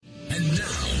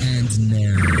begins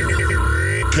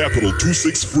now. Capital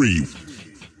 263.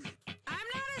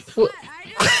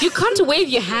 You can't wave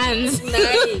your hands. No,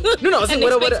 I was saying,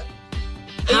 what?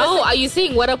 How are you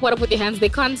saying what up with your hands? They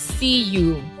can't see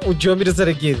you. Oh, do you want me to say it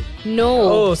again? No.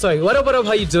 Oh, sorry. What up?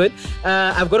 How you doing?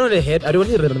 I've got on a head. I don't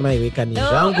want to run my way. You got on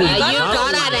a head.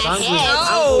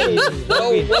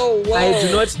 Whoa. I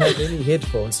do not have any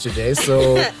headphones today,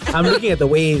 so I'm looking at the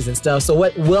waves and stuff. So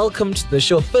welcome to the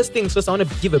show. First things first, I want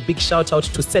to give a big shout out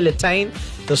to Celatine,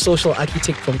 the social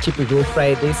architect from Keep It Real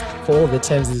Fridays, for all the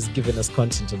times he's given us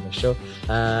content on the show.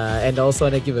 And I also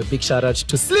want to give a big shout out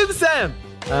to Slim Sam,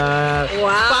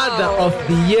 Father of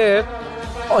the Year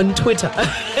on Twitter.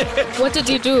 What did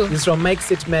you do? He's from Mike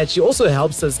Sit Match. He also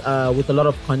helps us with a lot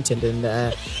of content,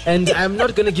 and I'm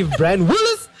not going to give Brian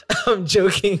Willis. I'm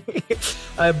joking.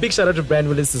 Big shout out to Brian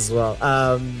Willis as well.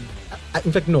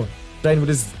 In fact, no. Brian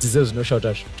Willis deserves no shout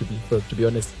out, to be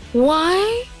honest.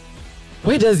 Why?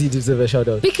 Why does he deserve a shout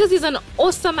out? Because he's an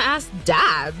awesome ass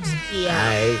dad.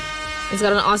 Yeah. He's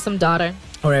got an awesome daughter.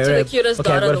 All right. The cutest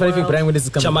daughter in the world. Brian Willis is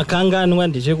coming. Chamakanga and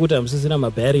one DJ Guta, I'm sitting on my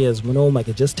barriers. I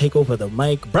can just take over the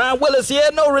mic. Brian Willis here,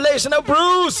 no relation of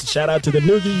Bruce. Shout out to the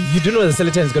noogie. You do know the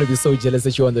Celatine is going to be so jealous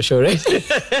that you're on the show, right?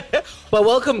 But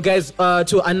welcome, guys,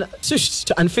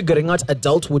 to Unfiguring Out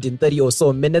Adulthood in 30 or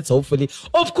so minutes, hopefully.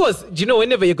 Of course, do you know,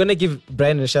 whenever you're going to give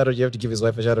Brian a shout out, you have to give his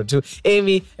wife a shout out too.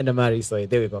 Amy and Amari. So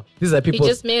there we go. These are people.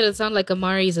 You just made it sound like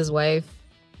Amari is his wife.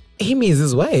 Amy is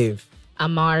his wife.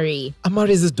 Amari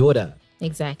is his daughter.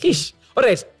 Exactly. Ish. All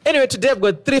right. Anyway, today I've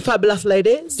got 3 fabulous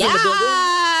ladies.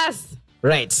 Yes.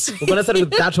 Right. We're going to start with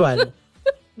that one.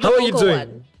 How are you doing?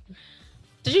 One.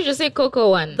 Did you just say Coco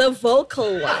one? The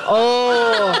vocal one.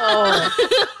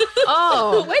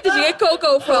 Oh. Where did you get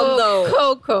Coco from, though?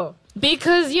 Coco.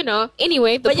 Because,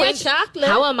 anyway, the But you're point, chocolate.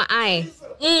 how am I?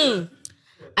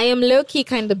 I am low-key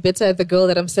kind of bitter at the girl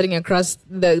that I'm sitting across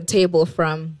the table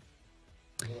from.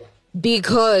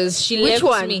 Because she Which left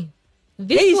one? me.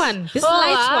 This one. This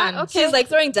light one. Okay. She's like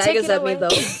throwing daggers at me, away.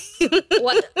 though.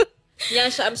 What?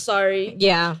 Nyasha, I'm sorry.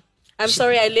 Yeah. I'm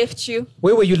sorry I left you.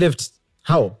 Where were you left?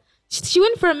 How? She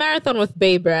went for a marathon with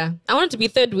Babra. I wanted to be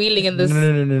third wheeling in this.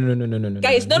 No.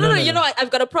 Guys, no. You know, I've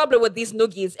got a problem with these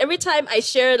noogies. Every time I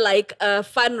share like a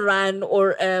fun run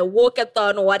or a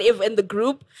walkathon or whatever in the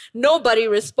group, nobody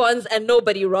responds and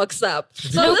nobody rocks up.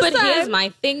 So No, this but time- here's my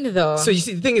thing though. So you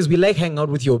see, the thing is, we like hanging out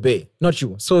with your bae, not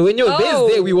you. So when your bae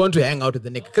is there, we want to hang out with the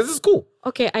nigga because it's cool.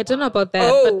 Okay, I don't know about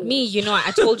that. Oh. But me,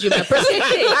 I told you my personal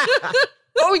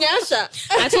Oh, Nyasha.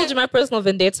 I told you my personal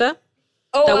vendetta.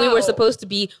 Oh, That we were wow. supposed to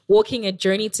be walking a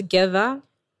journey together.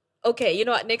 Okay, you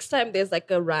know what? Next time there's like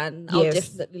a run, I'll Yes.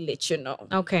 definitely let you know.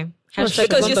 Okay.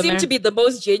 Because you seem to be the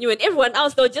most genuine. Everyone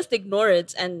else, they'll just ignore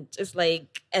it and it's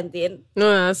like, and then.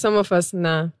 No, some of us,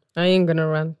 nah. I ain't gonna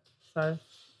run. Sorry.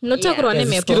 No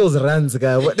Yeah. Skittles runs,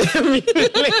 guy. What do you mean?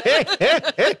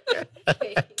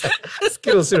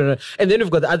 Skittles run. And then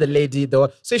we've got the other lady,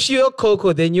 though. So if you're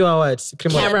Coco, then you are what?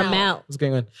 Caramel. What's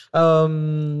going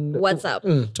on? What's up?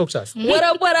 Talk to us. What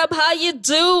up? How you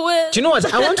doing? Do you know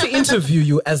what? I want to interview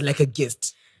you as like a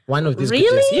guest. One of these good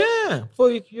Really? days. Yeah.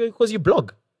 Because you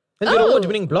blog. And you're an Oh.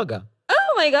 award-winning blogger.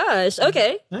 Oh my gosh.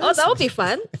 Okay. Oh, that would be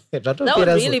fun. That would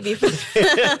really be fun.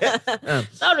 That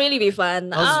would really be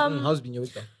fun. How's been your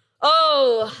week though?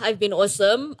 Oh, I've been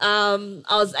awesome. I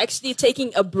was actually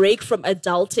taking a break from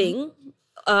adulting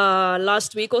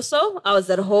last week or so. I was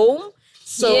at home.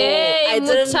 So Yay, I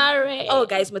didn't. Mutare. Oh,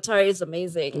 guys, Mutare is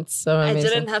amazing. It's so amazing. I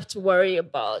didn't have to worry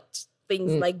about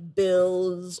things like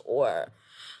bills or,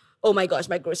 oh my gosh,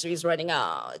 my groceries running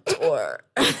out. Or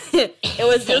it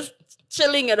was just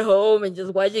chilling at home and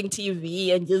just watching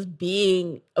TV and just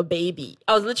being a baby.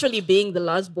 I was literally being the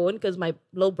last born because my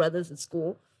little brother's at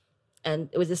school. And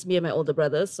it was just me and my older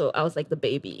brother. So I was like the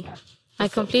baby. I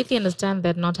completely understand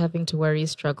that not having to worry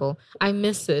struggle. I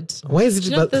miss it. Why is it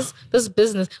You know, about this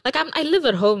business? Like I live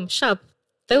at home, shop.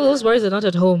 Those worries are not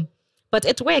at home, but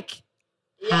at work.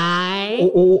 Hi.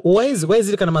 Why is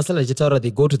it kind of masala jitara?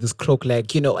 They go to this croak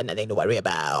like, nothing to worry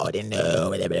about, And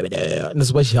this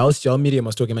is what how Miriam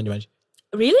was talking about.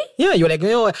 Really? Yeah, you're like,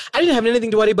 I didn't have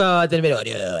anything to worry about. That's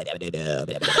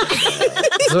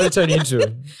what it turned into.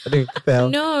 I think, what the hell?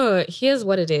 No, here's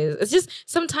what it is. It's just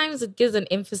sometimes it gives an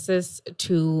emphasis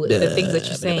to the things that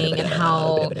you're saying and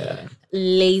how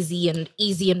lazy and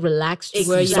easy and relaxed you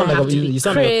were. You don't have to be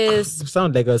crisp. You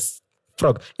sound like a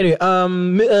frog. Anyway,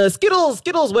 Skittles,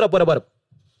 what up?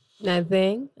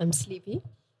 Nothing. I'm sleepy.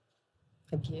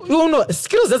 Thank you. Oh no,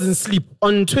 Skittles doesn't sleep.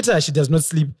 On Twitter, she does not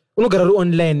sleep.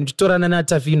 Online.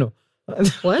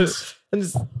 What?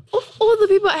 Of all the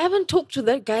people, I haven't talked to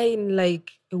that guy in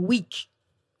like a week.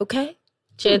 Okay?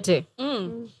 Chete.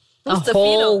 A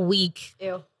whole week.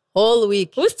 Ew. Whole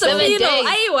week. Who's 7 Tafino? days.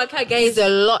 Ayiwaka, It's guys. a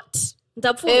lot.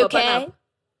 Okay. Huh?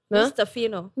 Who's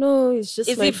Tafino? No, it's just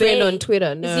Is my he friend bae? on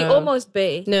Twitter. No. Is he almost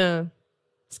bae? No.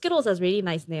 Skittles has really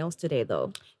nice nails today,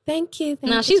 though. Thank you.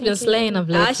 Now she's been slaying of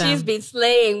late. She's been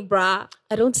slaying, bruh.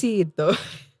 I don't see it though.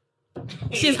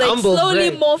 She's like Humble slowly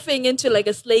brag. morphing into like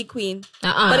a slay queen,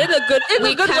 but in a good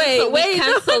way. We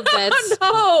cancelled that.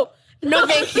 No. No,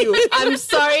 thank you. I'm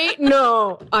sorry.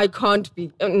 No, I can't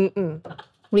be.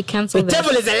 We cancelled The that.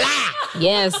 devil is a liar.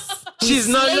 Yes. She's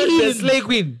not the slay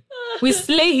queen. We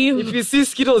slay him. If you see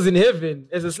Skittles in heaven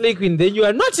as a slay queen, then you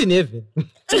are not in heaven.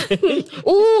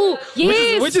 Ooh,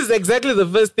 yes. Which is exactly the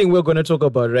first thing we're going to talk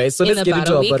about, right? So In let's get about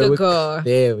into a week about a week. ago.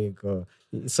 There we go.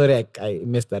 Sorry, I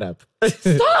messed that up.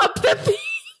 Stop the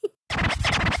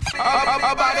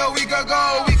About a week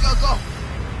ago.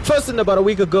 First, in about a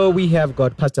week ago, we have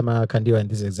got Pastor Makandiwas, and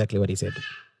this is exactly what he said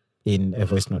in a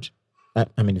voice note.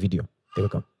 Video. There we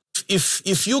go.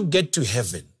 If you get to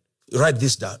heaven, write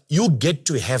this down. You get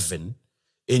to heaven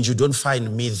and you don't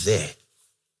find me there,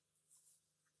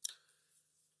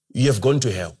 you have gone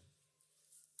to hell.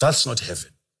 That's not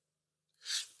heaven.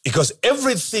 Because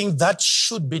everything that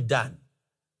should be done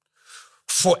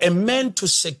for a man to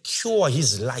secure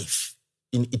his life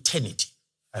in eternity,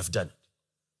 I've done it.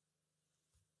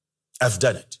 I've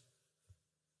done it.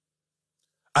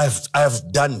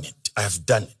 I've done it. I've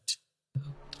done it.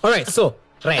 All right, so,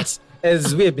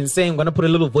 as we have been saying, I'm going to put a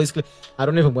little voice clip. I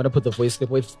don't know if I'm going to put the voice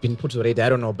clip or it's been put already. I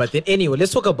don't know. But then anyway,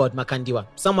 let's talk about Makandiwas.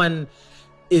 Someone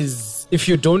is, if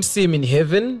you don't see him in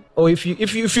heaven, or if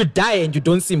you die and you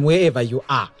don't see him wherever you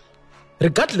are,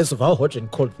 regardless of how hot and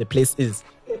cold the place is,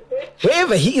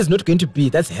 wherever he is not going to be,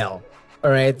 that's hell. All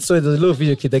right, so there's a little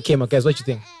video clip that came out. Guys, what you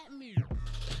think?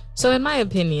 So in my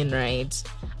opinion, right,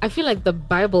 I feel like the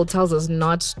Bible tells us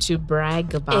not to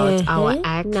brag about our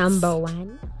acts. Number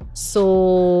one.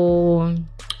 So,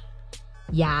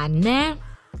 yeah, nah,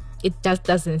 it just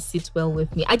doesn't sit well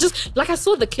with me. I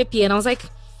saw the clip here and I was like,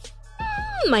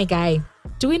 my guy,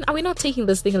 are we not taking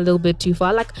this thing a little bit too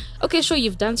far? Like, okay, sure,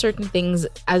 you've done certain things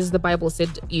as the Bible said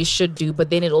you should do, but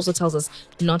then it also tells us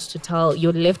not to tell,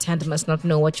 your left hand must not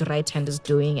know what your right hand is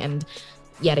doing, and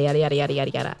yada, yada, yada, yada,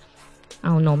 yada, yada. I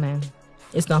don't know, man.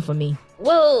 It's not for me.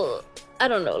 Well, I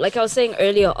don't know. Like I was saying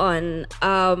earlier on,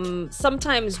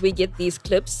 sometimes we get these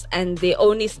clips and they're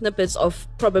only snippets of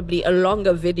probably a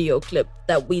longer video clip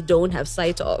that we don't have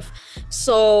sight of.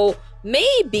 So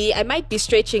maybe I might be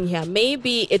stretching here.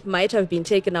 Maybe it might have been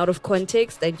taken out of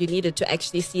context and you needed to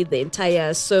actually see the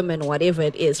entire sermon, whatever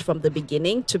it is, from the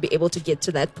beginning to be able to get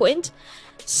to that point.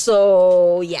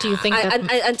 So yeah, Do you think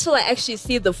until I actually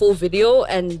see the full video,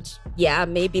 and yeah,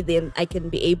 maybe then I can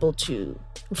be able to.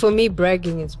 For me,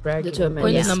 bragging is bragging. Determine.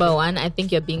 Point Yeah. number one, I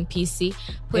think you're being PC.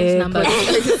 Point number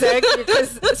Exactly.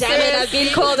 Because Damn it, I've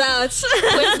been called out.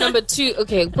 point number two.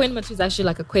 Okay, point number two is actually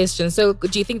like a question. So,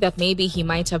 do you think that maybe he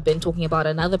might have been talking about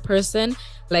another person?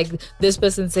 Like this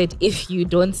person said, "If you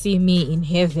don't see me in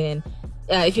heaven,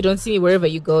 if you don't see me wherever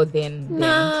you go, then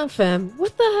nah, fam.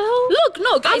 What the hell? Look,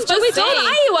 no, guys, but we don't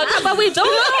know. But we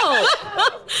don't know.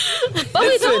 But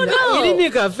we don't know. You didn't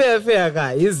make a fair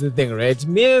guy. Here's the thing, right?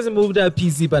 Me has moved that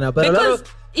PC, but a lot of.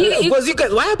 Because you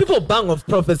guys, why are people bang of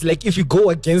prophets? Like, if you go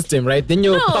against him, right, then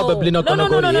you're probably not gonna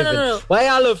go to heaven. No. Why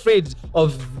are all afraid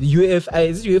of UFI?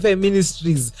 Is it UFI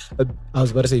Ministries? I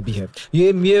was about to say Behave.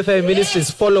 UFI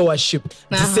Ministries followership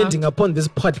descending upon this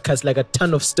podcast like a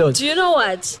ton of stones. Do you know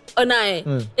what,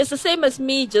 Onai? It's the same as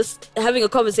me just having a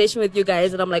conversation with you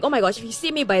guys, and I'm like, oh my gosh, if you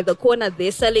see me by the corner, they're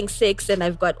selling sex, and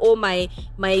I've got all my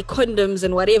condoms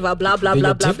and whatever, blah blah Then blah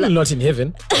you're blah definitely blah. not in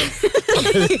heaven.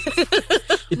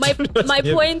 My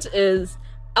point is,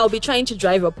 I'll be trying to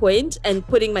drive a point and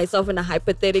putting myself in a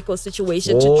hypothetical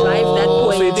situation to drive that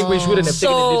point. So you think we shouldn't have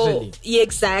taken it literally? Yeah,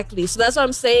 exactly. So that's what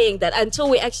I'm saying, that until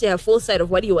we actually have full sight of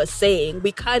what he was saying,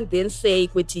 we can't then say,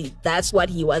 Kuti, that's what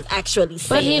he was actually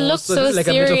saying. But he looked So so, this is like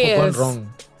a metaphor serious. gone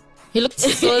wrong. He looked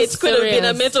so It could have been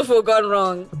a serious. metaphor gone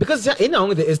wrong. Because in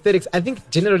the aesthetics, I think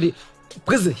generally,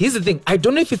 because here's the thing, I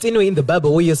don't know if it's anywhere in the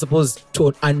Bible where you're supposed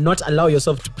to not allow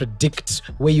yourself to predict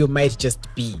where you might just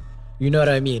be. You know what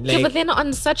I mean? Like, Yeah, but then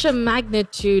on such a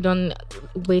magnitude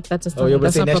wait, that's a you're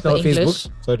that's saying not proper national English.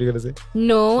 Facebook? So what are you gonna say?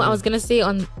 No, I was gonna say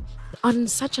on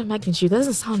such a magnitude. That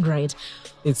doesn't sound right.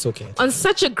 It's okay. On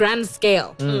such a grand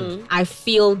scale, I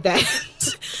feel that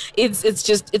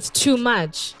it's too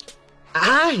much.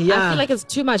 I feel like it's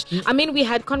too much. I mean, we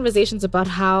had conversations about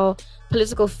how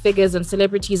political figures and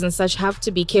celebrities and such have to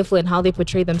be careful in how they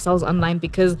portray themselves online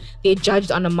because they're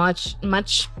judged on a much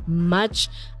Mosaras.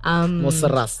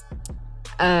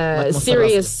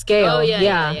 serious scale. Oh,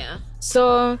 yeah.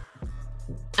 So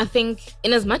I think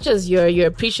in as much as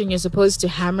you're preaching, you're supposed to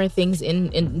hammer things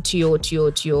into your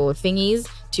thingies,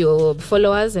 to your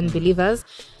followers and believers.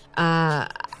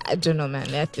 I don't know, man.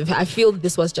 I feel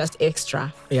this was just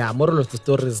extra. Yeah, moral of the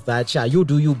story is that you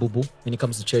do you, boo-boo, when it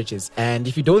comes to churches. And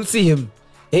if you don't see him,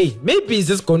 hey, maybe he's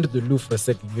just going to the loo for a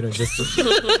second, just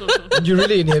to, you're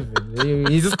really in heaven.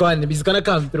 He's just gone. He's gonna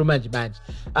come through magic.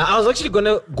 I was actually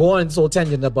gonna go on this whole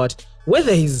tangent about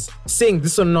whether he's saying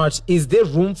this or not. Is there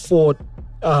room for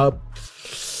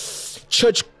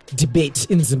church debate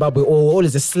in Zimbabwe, or all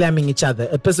is just slamming each other?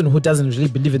 A person who doesn't really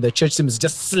believe in the church seems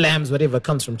just slams whatever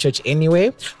comes from church anyway.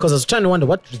 Because I was trying to wonder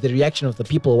what the reaction of the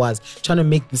people was, trying to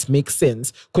make this make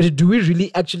sense. Because do we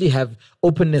really actually have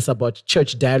openness about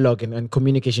church dialogue and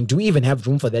communication? Do we even have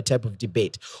room for that type of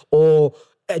debate? Or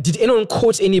did anyone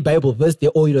quote any Bible verse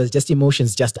there, or it was just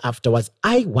emotions just afterwards?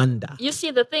 I wonder. You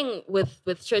see, the thing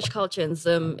with church culture and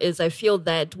Zim is I feel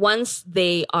that once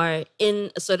they are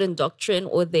in a certain doctrine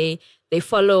or they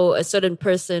follow a certain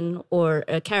person or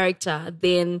a character,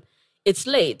 then it's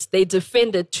late. They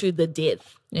defend it to the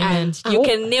death. Yeah. And you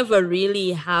can never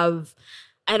really have...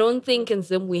 I don't think in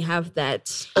Zim we have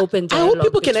that open I dialogue. hope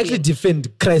people can actually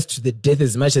defend Christ to the death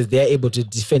as much as they're able to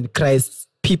defend Christ's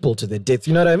people to the death.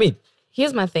 You know what I mean?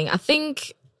 Here's my thing. I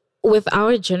think with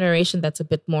our generation that's a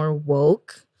bit more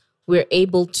woke, we're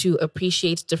able to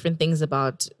appreciate different things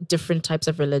about different types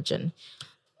of religion.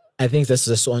 I think that's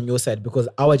just on your side, because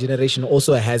our generation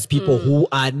also has people who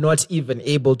are not even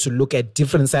able to look at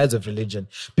different sides of religion,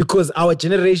 because our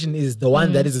generation is the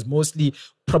one that is mostly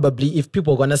probably, if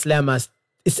people are going to slam us,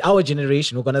 it's our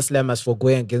generation who are going to slam us for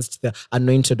going against the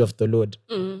anointed of the Lord.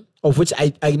 Of which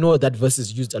I know that verse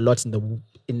is used a lot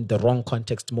in the wrong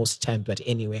context most times, but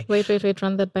anyway. Wait,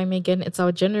 run that by me again. It's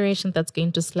our generation that's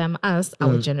going to slam us,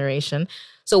 our generation.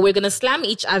 So we're going to slam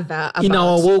each other about... In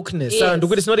our wokeness. Yes.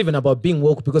 It's not even about being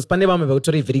woke, because Pandebam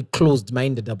are very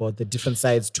closed-minded about the different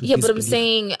sides to Yeah, this but I'm belief.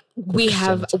 saying we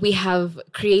have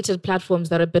created platforms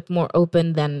that are a bit more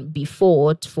open than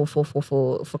before for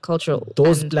cultural.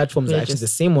 Those and platforms are actually religious. the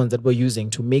same ones that we're using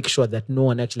to make sure that no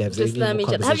one actually has any Islam more each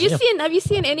other. conversation. Have you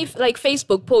seen any like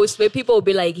Facebook posts where people will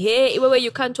be like, hey, iwewe, you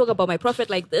can't talk about my prophet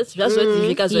like this. Just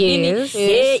because Yes.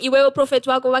 hey, iwewe prophet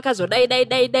wako wakazo die.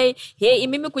 Hey,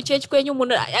 imimi kuchurch kwenyu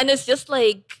muna. And it's just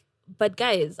like, but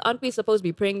guys, aren't we supposed to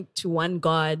be praying to one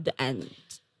God? And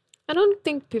I don't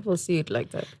think people see it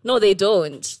like that. no, they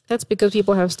don't. That's because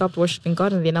people have stopped worshiping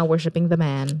God and they're now worshiping the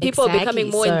man. People are becoming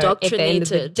more So at the end of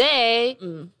the indoctrinated. day,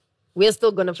 we're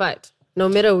still gonna fight, no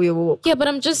matter we woke. Yeah, but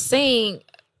I'm just saying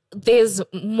there's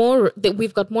more, that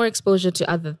we've got more exposure to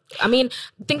other. I mean,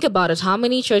 think about it. How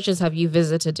many churches have you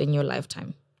visited in your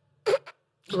lifetime?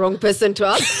 Wrong person to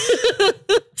ask.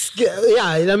 Yeah,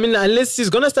 I mean, unless she's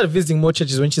going to start visiting more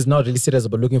churches when she's not really serious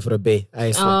about looking for a bae.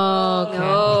 I swear. Oh, okay.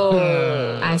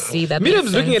 Oh, I see that.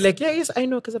 Miriam's makes looking at sense. like, yeah, yes, I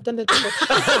know, because I've done that before.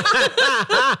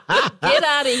 get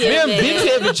out of here, Miriam man. been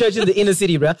to every church in the inner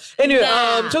city, bruh. Anyway,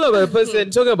 talking about a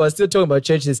person, still talking about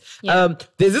churches. Yeah.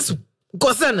 There's this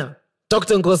Nkosana,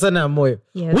 Dr. Nkosana Moyo.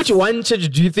 Yes. Which one church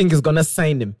do you think is going to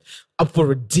sign him up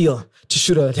for a deal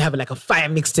to have like a fire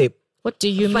mixtape? What do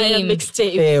you Fire mean?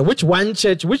 mixtape. Which one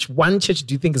church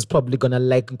do you think is probably gonna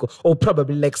like or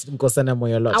probably likes Nkosana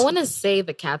Moyo a lot? I want to say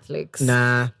the Catholics.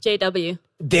 Nah. JW.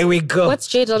 There we go. What's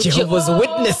JW? Jehovah's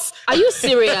Witness. Are you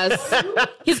serious?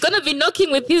 He's gonna be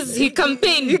knocking with his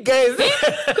campaign. You guys.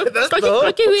 That's the whole.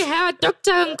 Okay, we have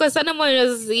Dr. Nkosana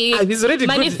Moyo's He's already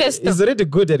manifesto. good. He's already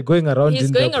good at going around He's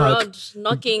in going the park, around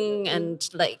knocking and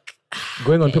like...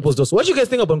 going on people's doors. What do you guys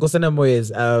think about Nkosana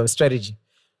Moyo's strategy?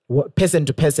 Person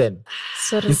to person.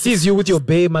 He sees you with your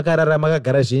bay, makarara,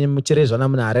 garage,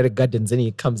 Harare Gardens, and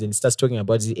he comes and starts talking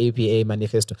about the APA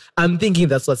manifesto. I'm thinking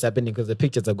that's what's happening because the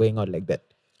pictures are going out like that.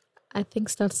 I think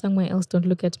start somewhere else. Don't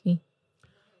look at me.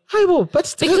 Hi,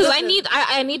 but Because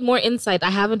I need more insight.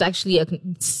 I haven't actually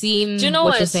seen Do you know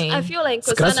what what? you're saying. I feel like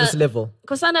grassroots level.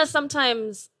 Kosana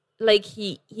sometimes, like,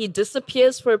 he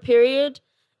disappears for a period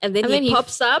and then he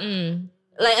pops up.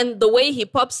 Like, and the way he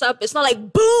pops up, it's not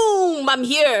like, boom, I'm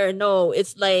here. No,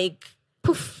 it's like,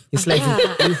 poof. He slides,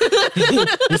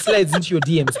 he slides into your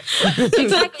DMs.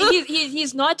 Exactly.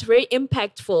 He's not very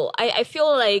impactful. I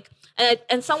feel like,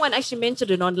 and someone actually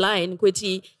mentioned it online,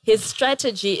 Kweti, his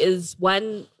strategy is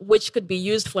one which could be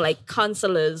used for like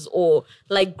counselors or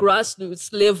like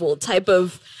grassroots level type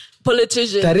of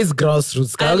politicians. That is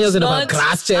grassroots.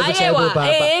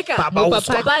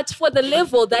 But for the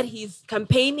level that he's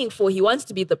campaigning for, he wants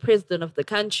to be the president of the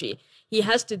country. He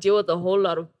has to deal with a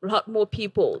lot more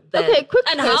people. Okay, quick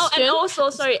and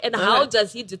question. How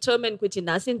does he determine kuti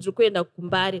nasi ndirikwenda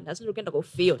kumbari, nasi ndirikwenda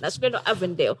kufio, nasi ndirikwenda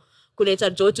Avondale,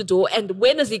 kuleta door to door, and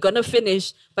when is he gonna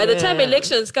finish? By the time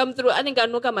elections come through,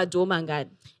 aninganoka mador mangani.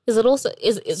 Is it also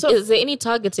is there any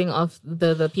targeting of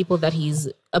the people that he's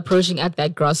approaching at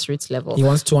that grassroots level? He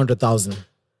wants 200,000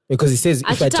 because he says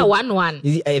if I Achita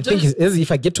 1-1. I think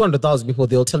if I get 200,000 people,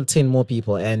 they'll tell 10 more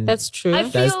people, and That's true.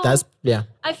 that's yeah.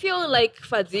 I feel like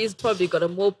Fadzi's probably got a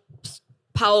more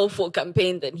powerful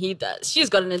campaign than he does. She's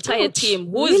got an entire team.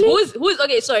 Who's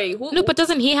okay? Sorry, who? No, but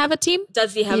doesn't he have a team?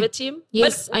 Does he have a team?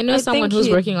 Yes, But I know someone think who's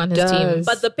he working on his team. does.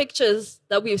 But the pictures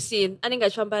that we've seen, I think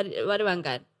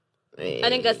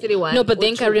No, but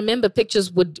then I remember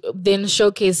pictures would then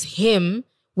showcase him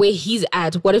where he's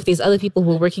at. What if there's other people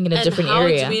who are working in a different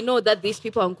area? How do we know that these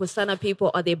people are Nkosana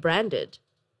people? Are they branded?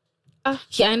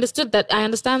 Yeah, I understood that. I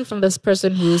understand from this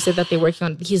person who said that they're working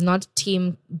on. He's not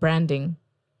team branding.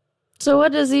 So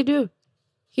what does he do?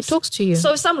 He talks to you.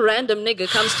 So if some random nigga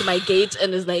comes to my gate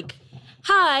and is like,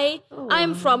 "Hi,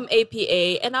 I'm from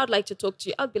APA and I'd like to talk to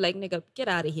you," I'll be like, "Nigga, get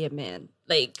out of here, man."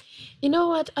 Like, You know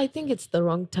what? I think it's the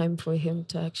wrong time for him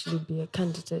to actually be a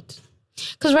candidate.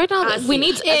 Because right now we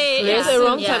need It's the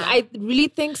wrong time. I really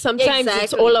think sometimes it's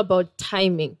Exactly. all about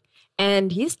timing.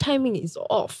 And his timing is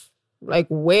off. Like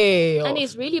way off. and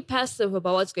he's really passive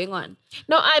about what's going on.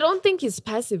 No, I don't think he's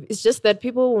passive. It's just that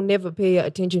people will never pay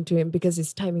attention to him because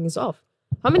his timing is off.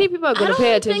 How many people are going to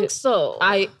pay attention? I think so.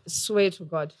 I swear to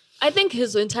God. I think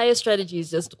his entire strategy is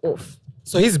just off.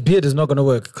 So his beard is not going to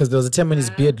work because there was a time when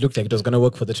his beard looked like it was going to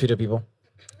work for the Twitter people.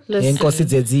 Listen.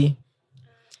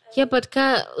 Yeah, but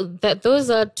those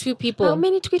are two people. How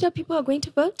many Twitter people are going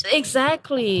to vote?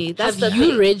 Exactly. That's Have the you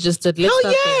thing. registered? Let's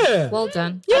start there. yeah. Well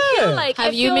done. Yeah. I feel like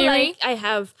Have you, Miri? like I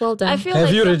have. Well done. I feel Have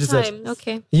like you registered? sometimes.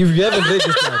 Okay. You haven't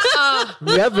registered.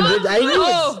 You haven't registered. I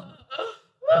knew it.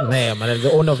 Nah, man,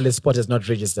 the owner of the spot is not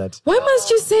registered. Why must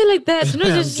you say like that? No,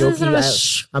 I'm just joking.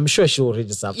 I'm sure she will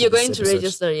register. After You're this going to episode.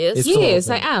 register, yes? It's still Yes,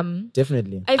 I open. am.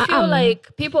 Definitely. I feel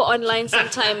like people online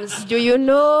sometimes. Do you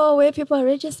know where people are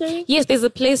registering? Yes, there's a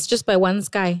place just by One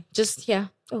Sky. Just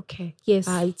here. Okay. Yes.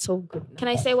 It's all good. Can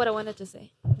I say what I wanted to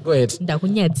say? Go ahead.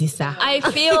 I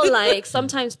feel like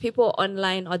sometimes people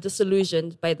online are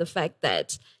disillusioned by the fact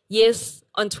that, yes,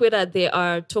 on Twitter, there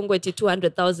are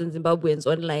 200,000 Zimbabweans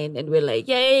online, and we're like,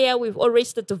 yeah, we've all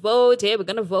registered to vote. Yeah, we're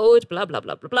going to vote, blah, blah,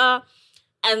 blah, blah, blah.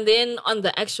 And then on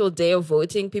the actual day of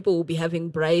voting, people will be having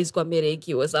Bryce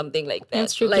Kwamereki or something like that.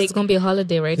 That's true. 'cause Like, it's going to be a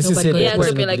holiday, right? This is Nobody it. goes Yeah, to it's work.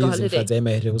 gonna be like a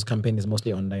holiday. Whose campaign is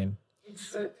mostly online.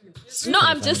 no,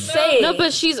 I'm just saying. No,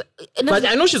 but she's... But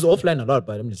I know she's offline a lot,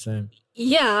 but I'm just saying.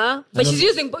 Yeah, but she's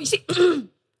using... You see,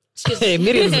 Hey,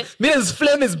 Miriam's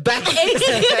flame is back.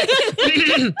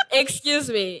 excuse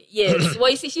me. Yes. Well,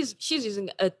 you see, she's using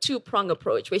a two-prong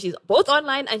approach where she's both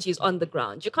online and she's on the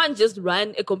ground. You can't just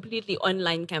run a completely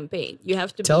online campaign. You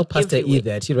have to Tell be Pastor E everywhere.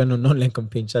 that he ran an online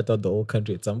campaign, shut out the whole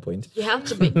country at some point. You have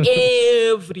to be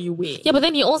everywhere. Yeah, but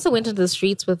then he also went into the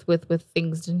streets with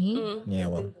things, didn't he? Yeah,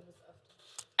 well.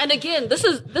 And again, this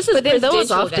is But then that was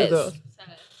presidential, after guys. though.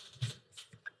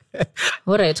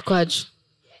 All right, Kwaj.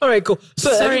 All right, cool.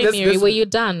 So, Sorry, Miri, were you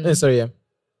done? Sorry, yeah.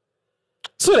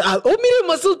 Sorry, Miriam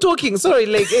was still talking. Sorry,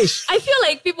 like, ish. I feel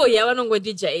like people here are not going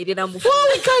to DJ. Well, we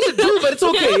kind of do, but it's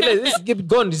okay. Let's keep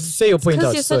going. Just say your point Because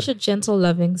out. you're Sorry. such a gentle,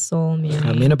 loving soul, Miri.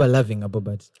 I mean about loving,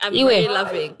 but I'm Anyway, very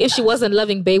loving. If she wasn't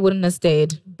loving, Bay wouldn't have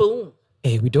stayed. Boom.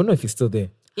 hey, we don't know if he's still there.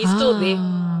 He's still there.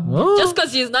 Oh. Just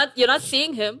because you're not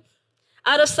seeing him.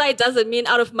 Out of sight doesn't mean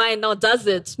out of mind now, does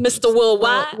it, Mr.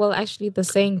 Worldwide? Well, actually, the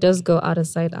saying does go out of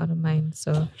sight, out of mind.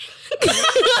 So,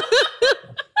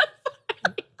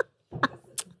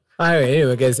 All right,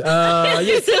 anyway, guys.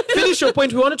 Yes, finish your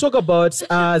point. We want to talk about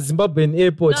Zimbabwean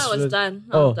airport. No, I was done.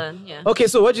 I Oh. was done, yeah. Okay,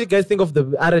 so what do you guys think of the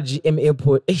RGM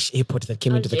airport? Airport that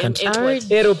came into the RGM country.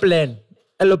 airport. Aeroplane.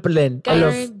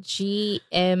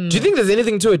 RGM. Do you think there's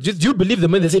anything to it? Do you believe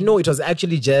them when they say no? It was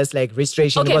actually just like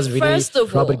registration. Okay, It wasn't really first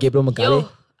of all, Robert Gabriel Mugabe.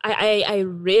 I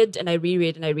read and I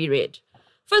reread and I reread.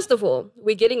 First of all,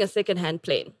 we're getting a second-hand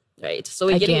plane, right? So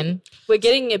we're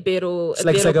getting a Bero. It's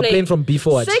like a plane from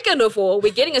before. Second of all,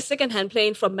 we're getting a second-hand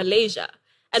plane from Malaysia,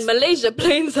 and Malaysia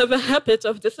planes have a habit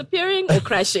of disappearing or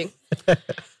crashing.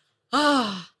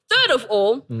 Third of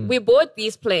all, we bought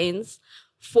these planes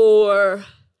for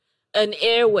an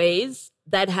airways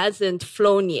that hasn't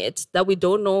flown yet, that we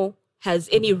don't know has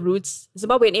any routes.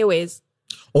 Zimbabwean Airways.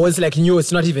 Or it's like new,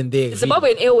 it's not even there.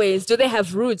 Zimbabwean Airways, do they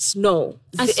have routes? No.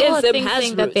 I saw a Zim thing has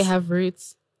saying that they routes. have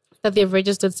routes, that they've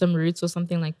registered some routes or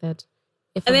something like that.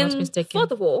 If And I'm not then, mistaken.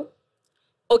 fourth of all,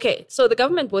 okay, so the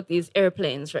government bought these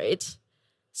airplanes, right?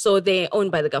 So they're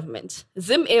owned by the government.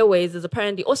 Zim Airways is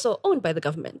apparently also owned by the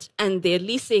government. And they're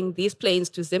leasing these planes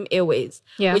to Zim Airways,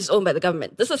 Yeah. which is owned by the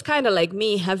government. This is kind of like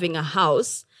me having a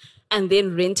house and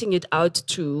then renting it out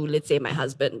to, let's say, my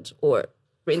husband or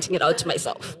renting it out to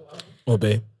myself.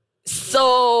 Obey.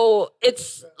 So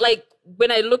it's like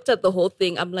when I looked at the whole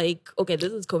thing, I'm like, okay,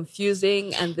 this is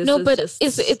confusing, and this is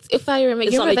just... it's if I remember,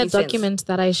 it's you not remember that making sense. document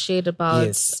that I shared about?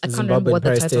 Yes, I can't Zimbabwe remember what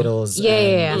the title. parastatals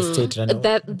Yeah. and state run-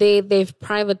 That they've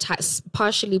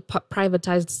partially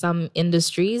privatized some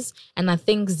industries, and I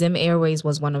think Zim Airways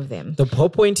was one of them. The whole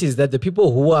point is that the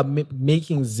people who are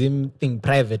making Zim thing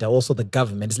private are also the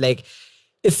government. It's like,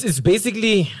 it's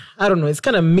basically, I don't know, it's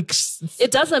kind of mixed. It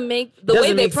doesn't make... The way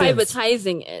Doesn't they're make sense.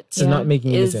 privatizing it It's not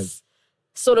making any is sense.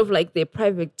 sort of like they're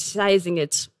privatizing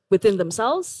it within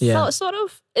themselves. Yeah. So, sort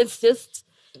of. It's just...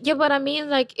 Yeah, but I mean,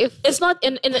 like, if It's not...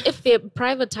 if they're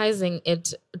privatizing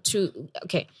it to,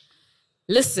 okay,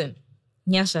 listen,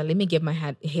 Nyasha, let me get my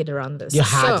head around this. Your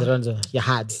head, So, Ronzo. Your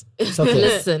head. It's okay.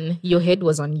 listen, your head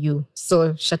was on you,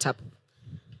 so shut up.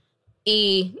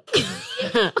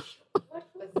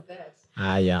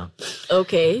 Yeah.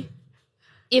 Okay.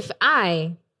 If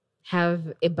I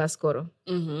have a Baskoro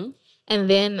and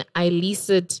then I lease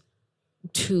it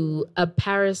to a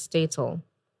parastatal,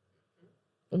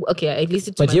 okay, I lease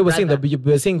it to But my you were brother. saying that you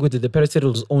were saying that the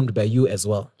parastatal is owned by you as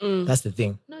well. That's the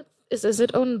thing. No, is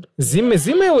it owned? Zim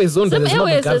Air is owned by the Zim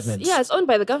Zimbabwe Airways government. it's owned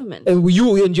by the government.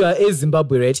 You and you are a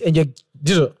Zimbabwe, right? And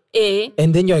you're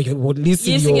and then you're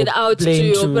leasing it out to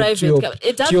plane your private to your,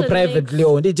 it to your doesn't privately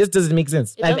owned. It just doesn't make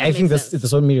sense. It doesn't I think make that's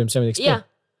sense. what Miriam's trying to explain. Yeah.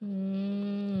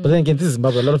 But then again, this is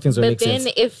Zimbabwe. A lot of things don't But make then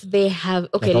sense if they have,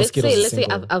 okay, Like let's Skittles is say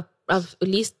single. I've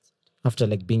leased. after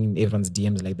like being in everyone's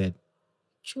DMs like that.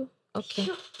 True. Okay.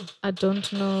 I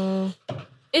don't know.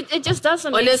 It just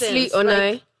doesn't Honestly, make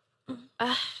sense.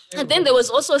 Onai. And then there was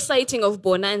also a sighting of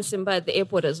Bona and Simba at the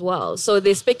airport as well. So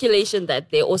there's speculation that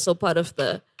they're also part of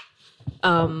the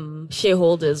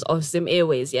shareholders of Zim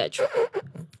Airways. Yeah, true.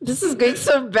 This is going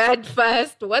so bad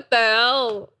fast. What the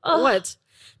hell? Oh. What?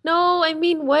 No, I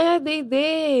mean, why are they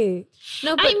there?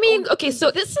 No, but I mean, okay, so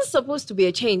this is supposed to be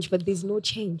a change, but there's no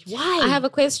change. Why? I have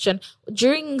a question.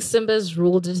 During Simba's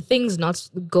rule, did things not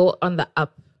go on the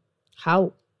up?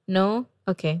 How? No?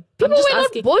 Okay. People I'm just were not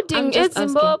asking. boarding I'm at just asking.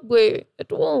 Zimbabwe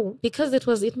at all. Because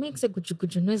it makes a guju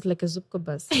guju noise like a Zupko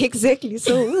bus. Exactly.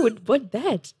 So who would board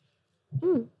that?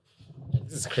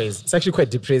 This is crazy. It's actually quite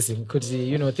depressing because,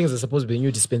 things are supposed to be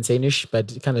new dispensation-ish,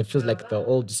 but it kind of feels like the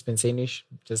old dispensation-ish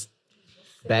just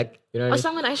back. You know what I Or mean?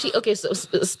 someone actually, okay, so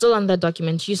still on that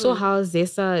document, you saw how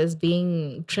Zesa is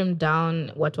being trimmed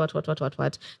down, what.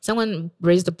 Someone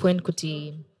raised the point,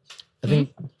 Kuti. I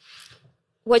think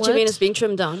What you What? mean is being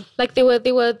trimmed down? Like there was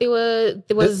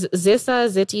Zesa,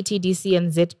 ZETDC,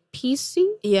 and ZPC.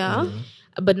 Yeah.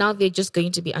 But now they're just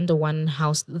going to be under one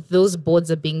house. Those boards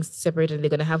are being separated. They're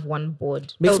going to have one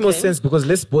board. makes more Okay. sense because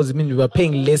less boards mean we were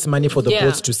paying less money for the Yeah.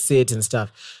 boards to sit and stuff.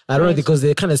 I don't know because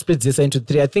they kind of split this into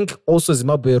three. I think also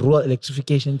Zimbabwe rural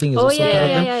electrification thing is Oh, also yeah, part of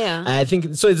yeah, them. yeah, yeah. I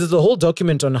think so. There's a whole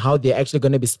document on how they're actually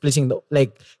going to be splitting,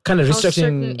 kind of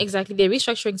restructuring. Exactly. They're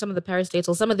restructuring some of the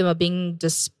parastatals. Some of them are being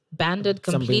disbanded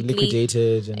Some being completely.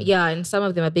 liquidated. And Yeah, and some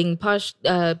of them are being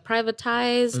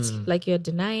privatized, like you're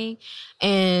denying,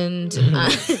 and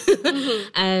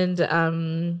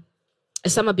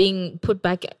some are being put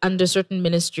back under certain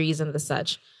ministries and the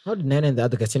such. How did Nana and the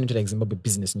other guys turn into like Zimbabwe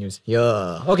business news?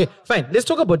 Yeah. Okay, fine. Let's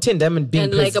talk about Tehn Diamond being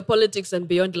And like a politics and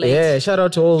beyond light. Yeah, shout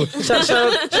out to all.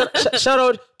 shout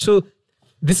out to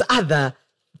this other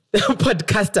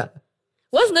podcaster.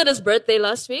 Wasn't it his birthday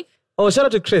last week? Oh, shout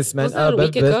out to Chris, man. Was that a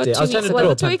week ago? birthday. 2 I was trying weeks to ago? throw Was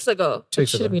a it 2 pun. weeks ago? 2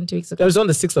 weeks Should ago. have been 2 weeks It ago. was on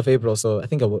the 6th of April, so I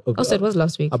think Oh, so it was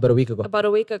last week. about a week ago. About a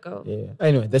week ago. Yeah.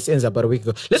 Anyway, this ends about a week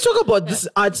ago. Let's talk about this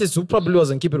artist who probably was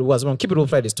on Keep It Real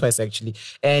Fridays twice actually,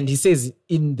 and he says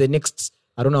in the next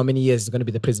I don't know how many years he's going to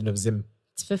be the president of Zim.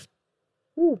 It's 50.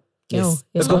 Ooh, Yes. girl,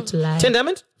 Let's you're go. not to lie. Tehn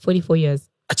Diamond. 44 years.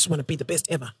 I just want to be the best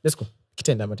ever. Let's go.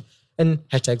 Tehn Diamond and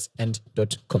hashtags and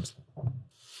 .coms.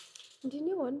 Do you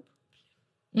know one?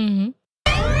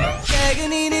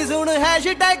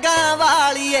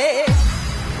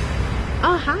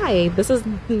 Oh, hi. This is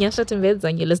Nyasha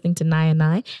and you're listening to Nyasha and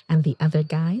I and the other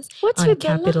guys What's on with the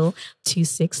Capital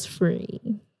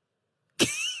 263.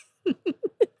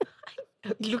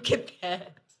 Look at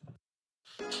that.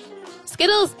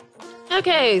 Skittles.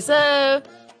 Okay, so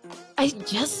I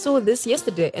just saw this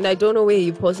yesterday, and I don't know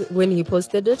where when he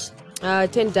posted it.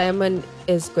 Tehn Diamond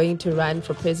is going to run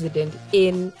for president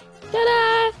in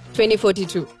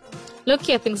 2042. Look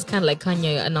here, things kind of like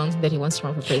Kanye announcing that he wants to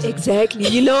run for president. Exactly.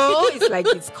 It's like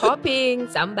he's copying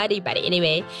somebody. But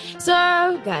anyway,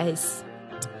 so guys,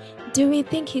 do we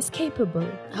think he's capable?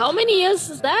 How many years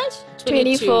is that?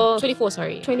 24. 24,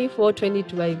 sorry. 24,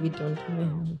 22, we don't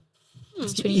know.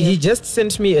 He just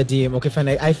sent me a DM. Okay, fine.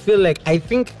 I feel like I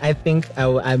think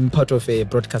I'm part of a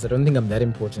broadcast. I don't think I'm that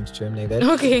important to him like that.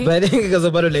 Okay. But I think because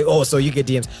about it, like, oh, so you get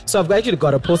DMs. So I've actually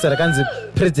got a post that I can't say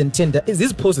President Tehn.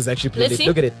 This post is actually pretty. Let's see.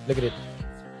 Look at it.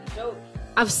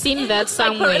 I've seen that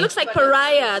somewhere. It looks like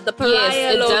Pariah. The Pariah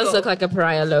yes, it logo. does look like a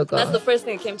Pariah logo. That's the first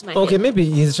thing that came to my Okay, head. maybe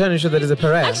he's trying to show that it's a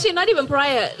pariah. Actually, not even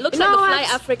Pariah. It looks You like know the Fly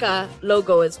what? Africa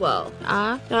logo as well.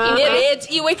 Fly Fly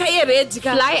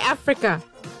Africa.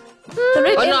 The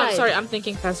red Oh no, airline. I'm sorry. I'm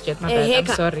thinking Fastjet. My bad.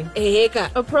 I'm sorry.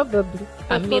 Oh, probably.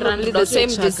 Miranda The same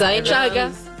Chaga. design.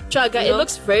 Chaga. It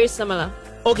looks very similar.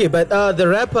 Okay, but the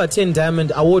rapper Tehn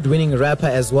Diamond, award-winning rapper,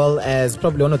 as well as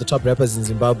probably one of the top rappers in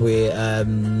Zimbabwe,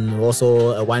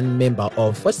 also one member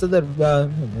of what's the other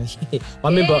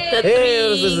one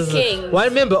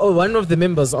member? One of the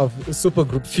members of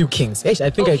supergroup Few Kings. I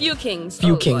think Few Kings.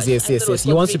 Few Oh, Kings, God. yes. I thought it was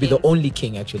He wants to called be the Three only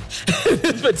king, actually. In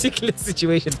this particular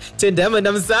situation, Tehn Diamond,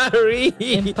 I'm sorry.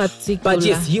 In particular. But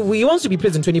yes, he wants to be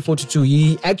president 2042.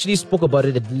 He actually spoke about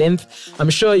it at length. I'm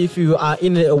sure if you are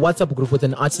in a WhatsApp group with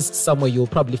an artist somewhere,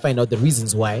 you'll probably find out the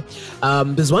reasons why.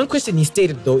 There's one question he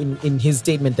stated, though, in his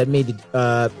statement that made it,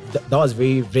 that was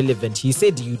very relevant. He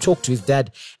said you talked to his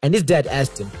dad, and his dad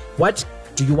asked him, what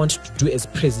do you want to do as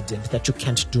president that you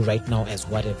can't do right now as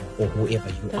whatever or whoever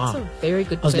you are? That's a very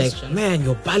good I was question. like, man,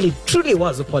 your Bali truly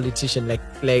was a politician, like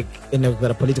in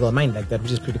a political mind like that,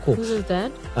 which is pretty cool. Who's his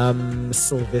dad?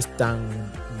 Sylvester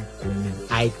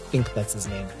Nguni. I think that's his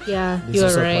name. Yeah, He's you're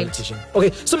also a right. politician.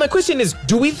 Okay, so my question is,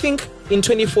 do we think in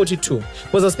 2042,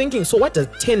 because I was thinking, so what does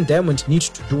Tehn Diamond need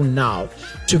to do now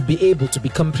to be able to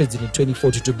become president in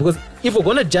 2042? Because if we're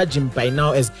going to judge him by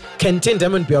now as, can Tehn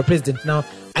Diamond be our president now?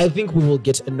 I think we will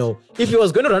get a no. If he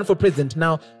was going to run for president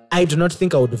now, I do not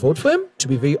think I would vote for him, to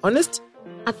be very honest.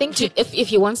 I think if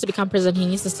he wants to become president, he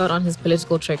needs to start on his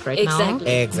political track right now.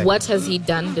 Exactly. What has he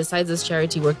done besides his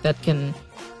charity work that can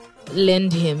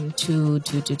lend him to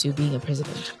being a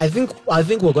president? I think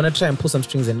we're gonna try and pull some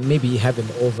strings and maybe have him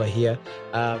over here.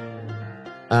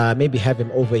 Maybe have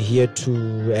him over here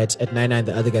to at 99,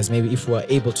 the other guys, maybe if we're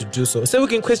able to do so. So we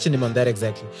can question him on that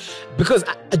exactly. Because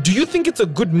do you think it's a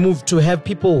good move to have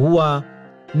people who are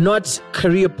not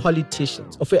career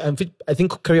politicians? I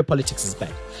think career politics is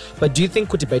bad. But do you think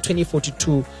by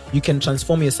 2042 you can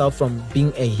transform yourself from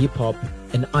being a hip hop,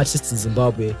 an artist in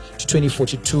Zimbabwe, to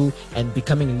 2042 and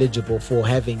becoming eligible for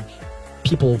having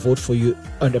people vote for you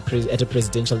at a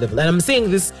presidential level? And I'm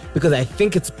saying this because I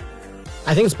think it's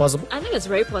possible. I think it's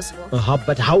very possible.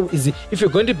 But how is it? If you're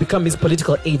going to become his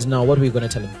political aide now, what are we going to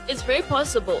tell him? It's very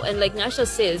possible. And like Nyasha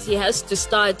says, he has to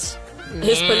start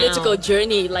his political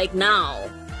journey like now.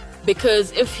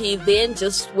 Because if he then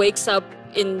just wakes up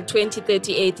in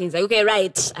 2038 and he's like, okay,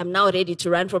 right, I'm now ready to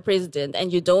run for president,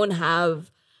 and you don't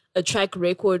have a track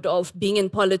record of being in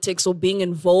politics or being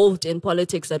involved in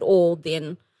politics at all,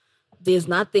 then there's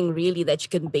nothing really that you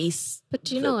can base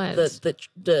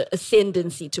the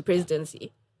ascendancy to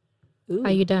presidency. Ooh,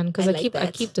 Are you done? Because I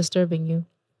like keep disturbing you.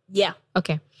 Yeah.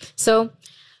 Okay. So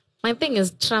my thing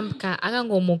is, Trump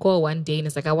agangomuko one day and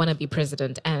it's like, I want to be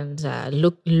president, and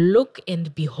look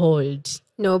and behold.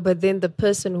 No, but then the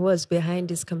person who was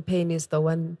behind his campaign is the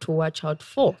one to watch out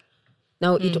for.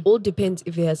 Now, it all depends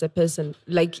if he has a person,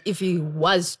 like if he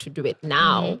was to do it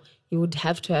now, he would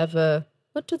have to have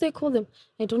what do they call them?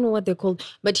 I don't know what they're called,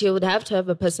 but he would have to have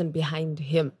a person behind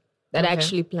him that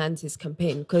actually plans his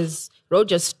campaign. Because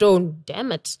Roger Stone,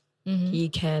 damn it, he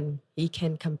can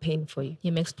campaign for you.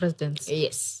 He makes presidents.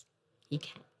 Yes, he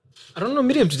can. I don't know,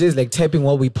 Miriam today is like typing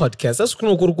while we podcast. That's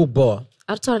cool.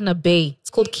 Artarna Bay. It's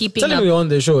called keeping Tell him up. you're on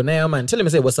the show. Nah, man. Tell him I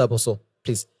say what's up also,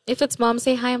 please. If it's mom,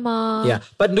 say hi, mom. Yeah,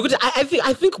 but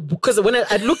I think because when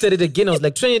I looked at it again, I was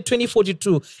like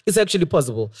 2042 is actually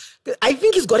possible. I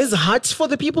think he's got his heart for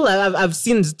the people. I've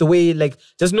seen the way, like,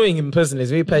 just knowing him personally, he's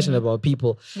very passionate about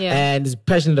people, and he's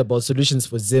passionate about solutions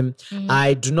for Zim.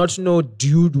 I do not know.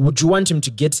 Would you want him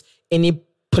to get any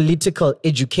political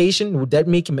education? Would that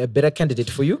make him a better candidate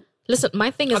for you? Listen,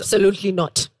 my thing is Absolutely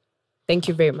not. Thank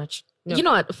you very much. No. You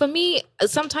know what? For me,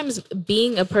 sometimes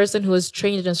being a person who is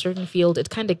trained in a certain field,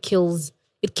 it kind of kills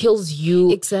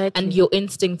you and your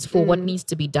instincts for what needs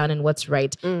to be done and what's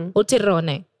right.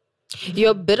 Oterone.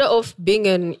 You're better off being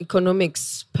an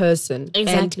economics person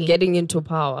and getting into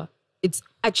power. It's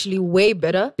actually way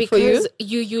better because for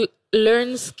you. you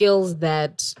learn skills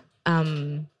that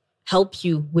help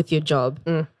you with your job.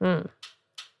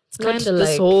 It's Not kind of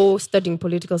this like whole studying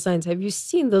political science. Have you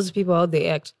seen those people how they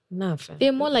act? Nah, fam.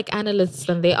 they're more like analysts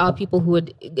than they are people who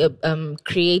would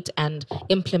create and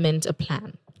implement a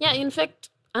plan. Yeah, in fact,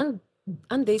 aren't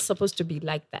they supposed to be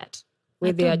like that?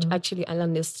 Where they are actually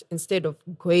analysts instead of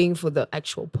going for the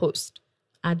actual post.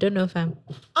 I don't know, fam.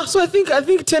 So I think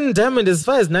Tehn Diamond, as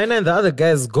far as 99 the other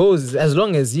guys goes, as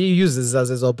long as he uses as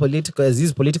his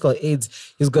political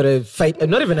aids, he's got a fight,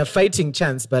 not even a fighting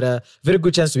chance, but a very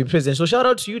good chance to be president. So shout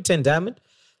out to you, Tehn Diamond.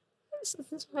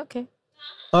 Okay.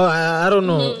 Oh, I don't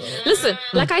know. Listen,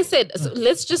 like I said, so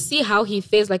let's just see how he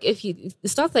fares. Like if he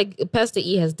starts like Pastor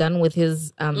E has done with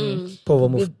his Power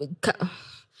move.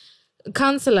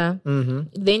 Councillor,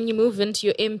 then you move into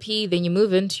your MP, then you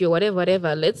move into your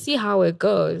whatever. Let's see how it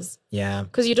goes. Yeah.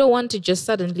 Because you don't want to just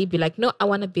suddenly be like, no, I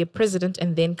want to be a president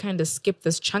and then kind of skip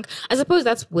this chunk. I suppose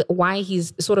that's why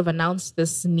he's sort of announced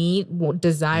this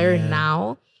desire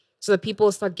now, so that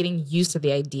people start getting used to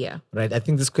the idea. Right. I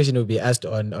think this question will be asked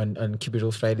on Keep It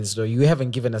Real Fridays. So you haven't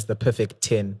given us the perfect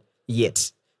 10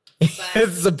 yet.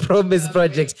 It's a promise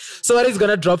project. So what is going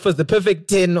to drop first, the perfect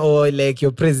 10 or like your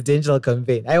presidential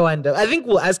campaign? I wonder. I think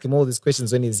we'll ask him all these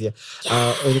questions when he's here,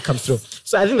 when he comes through.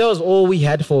 So I think that was all we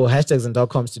had for hashtags and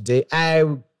dotcoms today. I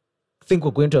think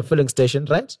we're going to a filling station,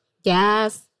 right?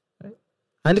 Yes.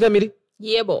 Andika Miri?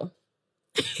 Yeah, bo.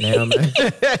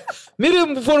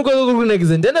 Miriam phone call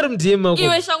kunagiza ndana mdm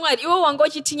Iwe shangwadi iwe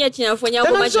wangochi tinya fanya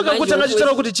ko macho kuti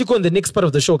angachitara kuti chiko on the next part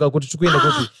of the show kuti chikuenda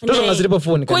kopi ndozvanga pa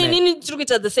phone kana nini tiri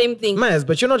the same thing. Miles,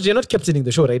 but you're not captaining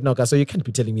the show right now, so you can't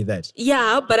be telling me that.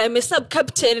 Yeah, but I'm a sub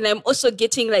captain and I'm also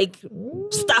getting like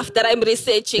stuff that I'm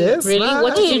researching. Yes, really?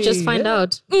 What did you just find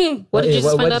out? What did you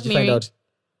just find out, Miri?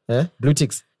 Blue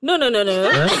ticks. No.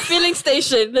 Filling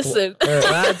station. Listen.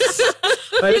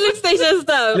 Filling station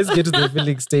stuff. Let's get to the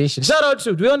filling station. Shout out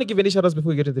to. Do we want to give any shout outs before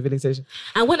we get to the filling station?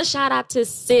 I want to shout out to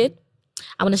Sid.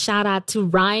 I want to shout out to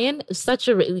Ryan.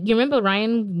 You remember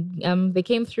Ryan? They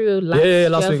came through last year.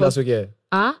 Last week, yeah.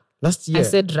 Last year. I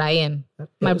said Ryan.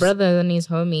 My brother and his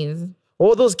homies.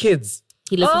 All those kids.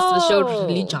 He listens to the show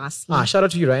religiously. Shout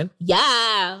out to you, Ryan.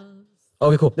 Yeah.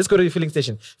 Okay, cool. Let's go to the filling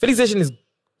station. Filling station is,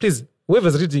 please,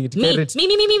 whoever's reading it, Me.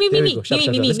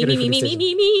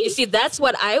 You see, that's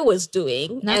what I was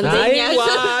doing. And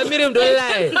then Miriam, don't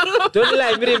lie. Don't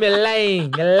lie, Miriam.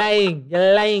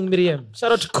 You're lying, Miriam.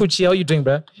 Shout out to Kuchi. How you doing,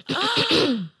 bro?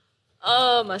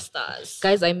 Oh, my stars.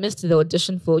 Guys, I missed the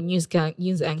audition for news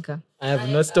anchor. I have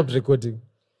not stopped recording.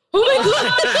 Oh my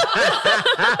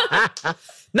God.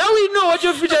 Now we know what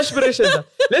your future aspirations are.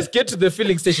 Let's get to the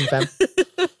filling station, fam.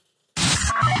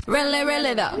 Really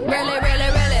it up.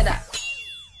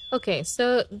 Okay,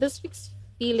 so this week's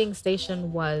filling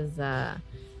station was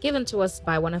given to us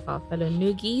by one of our fellow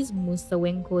Nugis, Musa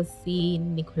Wenkosi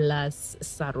Nicholas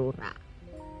Sarura.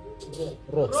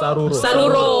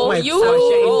 Saruro. My You.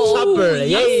 Supper.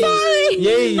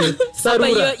 Yay.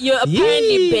 Sarura. But you're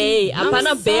apparently Bay.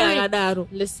 Apana Bay Anadaru.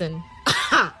 Listen,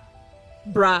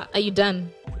 Bruh. are you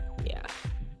done? Yeah.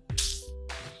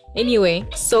 Anyway,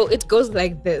 so it goes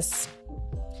like this.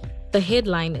 The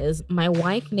headline is, my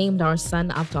wife named our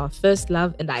son after our first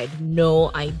love and I had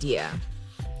no idea.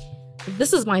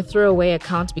 This is my throwaway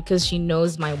account because she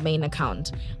knows my main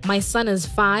account. My son is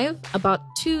 5. About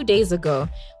 2 days ago,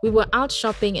 we were out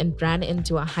shopping and ran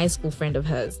into a high school friend of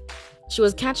hers. She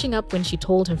was catching up when she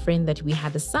told her friend that we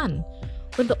had a son.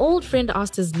 When the old friend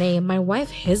asked his name, my wife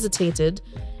hesitated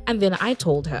and then I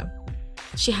told her.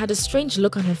 She had a strange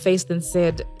look on her face then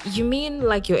said, "You mean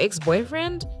like your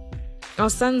ex-boyfriend?" Our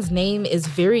son's name is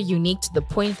very unique to the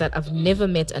point that I've never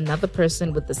met another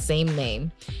person with the same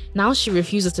name. Now she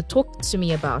refuses to talk to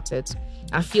me about it.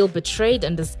 I feel betrayed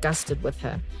and disgusted with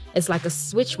her. It's like a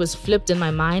switch was flipped in my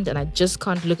mind and I just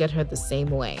can't look at her the same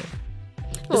way.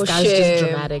 This guy's just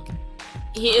dramatic.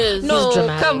 He is. No,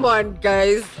 dramatic. come on,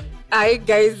 guys.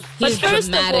 He's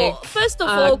dramatic. First of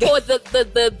all,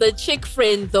 the chick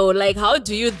friend though, like how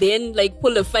do you then like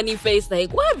pull a funny face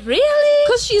like, what, really?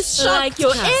 Because she's shocked. Like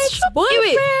your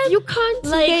ex-boyfriend? You can't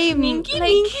Like, name Minky, like,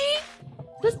 Minky?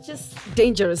 that's just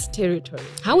dangerous territory.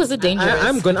 How is it dangerous?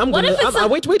 I'm gonna. What if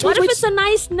it's wait. What if it's a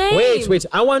nice name? Wait.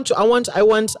 I want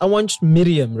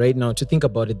Miriam right now to think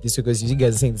about it this way because you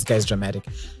guys are saying this guy's dramatic.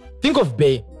 Think of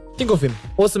Bay. Think of him.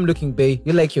 Awesome looking Bay.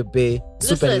 You like your Bay.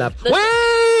 Super Listen, love. listen.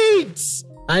 Wait!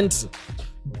 Auntie.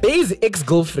 Bay's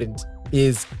ex-girlfriend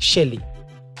is Shelly.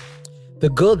 The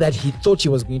girl that he thought he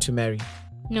was going to marry.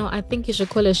 No, I think you should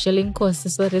call her Shelling Cost.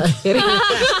 It's what it's very.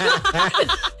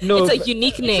 No, It's a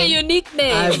unique name. It's a unique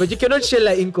name. but you cannot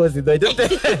Shella Inkosi though. I don't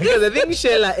think because I think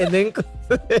Shella and then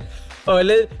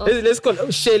let's call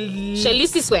Shelly. Shelly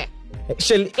Siswe.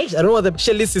 Shelly. I don't know what the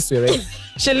Shelly Siswe, right?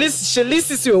 Shelly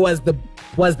Siswe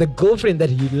was the girlfriend that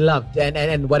he loved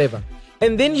and whatever.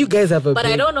 And then you guys have a But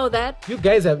baby. I don't know that. You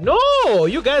guys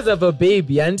have a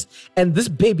baby and this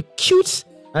baby, cute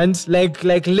And like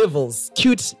levels,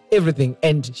 cute, everything.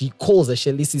 And he calls her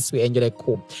Shelly Siswe, and you're like,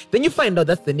 cool. Then you find out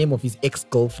that's the name of his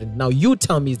ex-girlfriend. Now you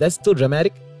tell me, is that still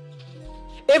dramatic?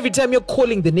 Every time you're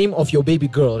calling the name of your baby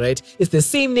girl, right? It's the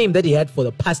same name that he had for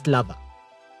the past lover.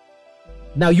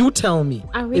 Now you tell me,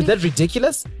 is that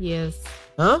ridiculous? Yes.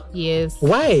 Huh? Yes.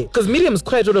 Why? Because Miriam's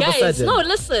quiet all of a sudden.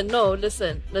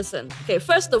 listen. Okay,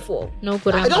 first of all, No, I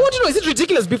don't want to know, is it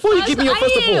ridiculous? Before you give me your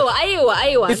first of all.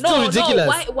 It's still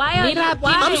ridiculous. Why are you?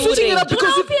 I'm switching it up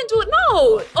because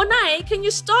No, Onai, can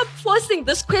you stop forcing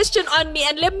this question on me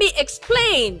and let me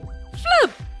explain?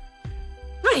 Flip.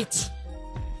 Right.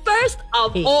 First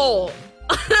of all,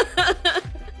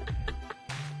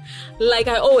 like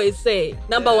I always say,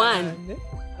 number one,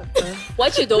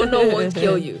 what you don't know won't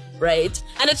kill you, right?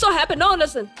 And it so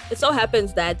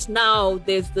happens that now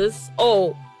there's this,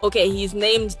 he's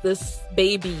named this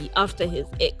baby after his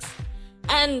ex.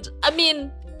 And I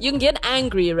mean, you can get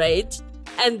angry, right?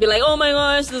 And be like, oh my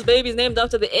gosh, this baby's named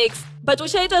after the ex. But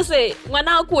Ushaita say,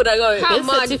 come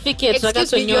on, certificate.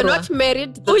 Excuse me, you're not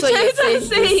married. That's what Ushaita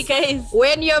say, guys.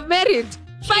 When you're married,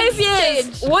 5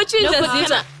 years. What you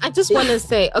I just want to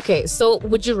say, okay, so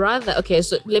would you rather,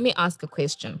 so let me ask a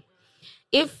question.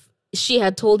 If she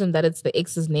had told him that it's the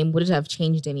ex's name, would it have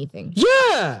changed anything?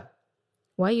 Yeah.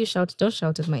 Why are you shouting? Don't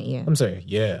shout at my ear. I'm sorry.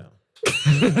 Yeah.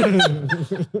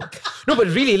 No, but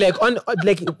really, I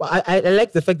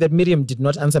like the fact that Miriam did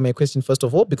not answer my question first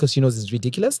of all, because she knows it's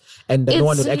ridiculous and that no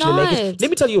one would actually like it. Let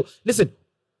me tell you, listen,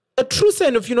 a true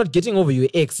sign of you not getting over your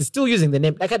ex is still using the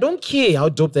name. Like, I don't care how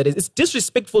dope that is. It's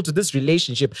disrespectful to this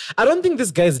relationship. I don't think this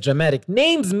guy is dramatic.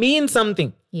 Names mean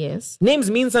something. Yes.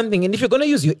 Names mean something. And if you're going to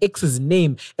use your ex's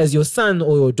name as your son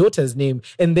or your daughter's name,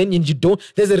 and then you don't,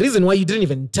 there's a reason why you didn't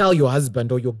even tell your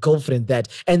husband or your girlfriend that.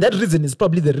 And that reason is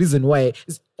probably the reason why,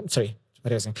 I'm sorry,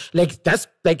 what was I saying? Like, that's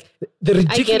like the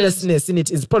ridiculousness in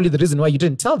it is probably the reason why you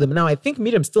didn't tell them. Now, I think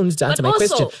Miriam still needs to answer my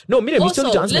question. No, Miriam, you still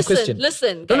need to answer my question.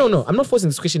 Listen, No. I'm not forcing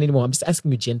this question anymore. I'm just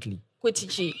asking you gently.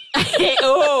 Kutichi.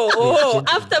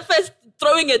 After first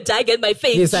throwing a jag at my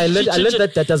face. Yes, I learned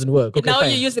that doesn't work. Okay, now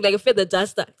fine. you're using like a feather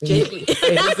duster. Gently.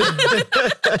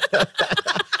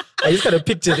 I just kind of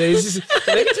pictured it. It's just,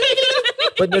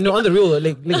 but no, on the real,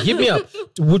 like hit me up.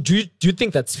 Do you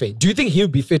think that's fair? Do you think he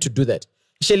would be fair to do that?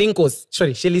 Shelly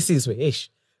Siswe.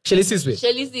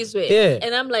 Yeah.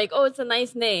 And I'm like, it's a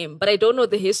nice name, but I don't know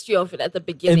the history of it at the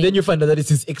beginning. And then you find out that it's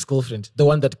his ex-girlfriend, the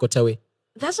one that got away.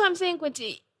 That's what I'm saying,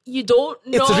 Quinty. You don't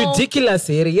know. It's ridiculous,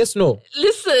 Harry. Yes, no.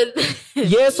 Listen.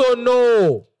 Yes or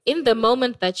no? In the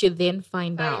moment that you then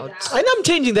find out. And I'm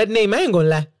changing that name. I ain't gonna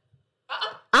lie.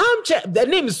 That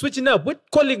name is switching up. We're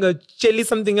calling her Shelly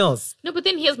something else. No, but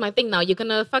then here's my thing now. You're going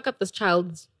to fuck up this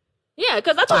child's. Yeah,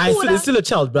 because that's what it's still a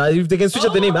child, bro. If they can switch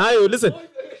up the name. Listen.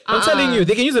 I'm telling you,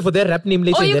 they can use it for their rap name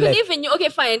later in their life. Okay,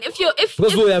 fine.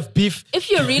 Because we'll have beef.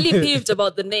 If you're really peeved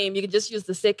about the name, you can just use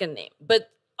the second name. But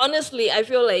honestly, I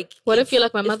feel like... What if you're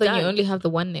like my mother and you only have the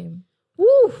one name?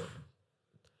 Woo.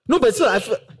 No, but still, I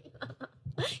feel...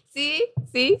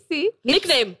 See?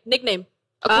 Nickname.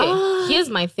 Okay, here's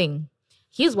my thing.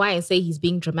 Here's why I say he's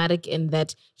being dramatic in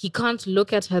that he can't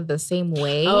look at her the same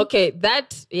way. Okay,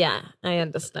 I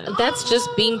understand. That's just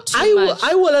being too much.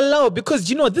 I will allow, because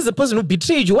you know this is a person who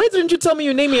betrayed you. Why didn't you tell me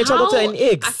you're naming your child after an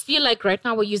ex? I feel like right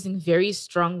now we're using very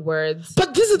strong words.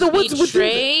 But this is the words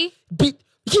betray.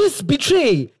 Yes,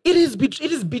 betray. It is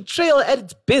betrayal at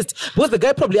its best. Because the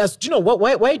guy probably asked, you know what?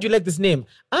 Why do you like this name?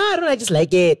 I don't know, I just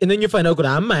like it. And then you find out,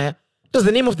 it was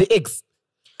the name of the ex.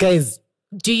 Guys.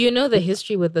 Do you know the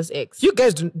history with this ex? You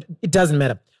guys, it doesn't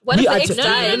matter. What if the ex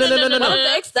died? No. What if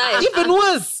the ex died? Even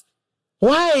worse.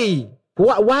 Why?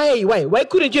 Why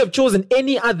couldn't you have chosen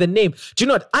any other name? Do you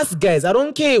know what? Us guys, I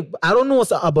don't care. I don't know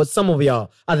about some of your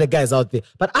other guys out there,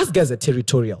 but us guys are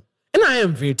territorial. And I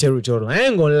am very territorial. I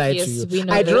ain't gonna lie to you. We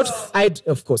know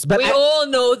Of course. But we all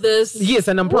know this. Yes,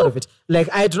 and I'm proud of it. Like,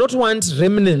 I do not want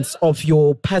remnants of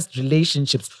your past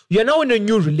relationships. You're now in a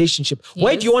new relationship. Yes.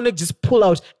 Why do you want to just pull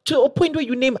out to a point where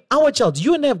you name our child?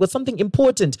 You and I have got something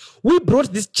important. We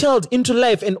brought this child into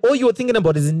life, and all you were thinking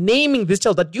about is naming this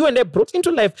child that you and I brought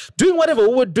into life, doing whatever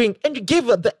we were doing, and you gave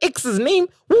her the ex's name.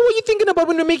 What were you thinking about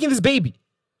when you were making this baby?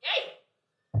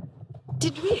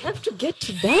 Did we have to get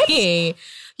to that? Hey.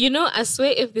 You know, I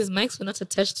swear if these mics were not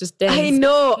attached to stands, I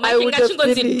know, I would have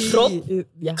really...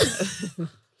 Yeah.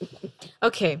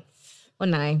 Okay.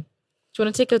 Onai, do you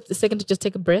want to take a second to just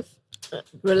take a breath?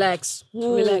 Relax.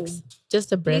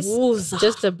 Just a breath.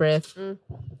 Just a breath.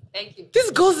 Thank you. These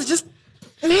girls are just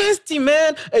nasty,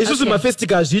 man. It's just my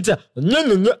festica. No.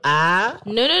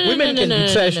 No. Women can be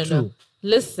trash too.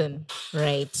 Listen,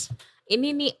 right.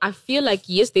 Inini, I feel like,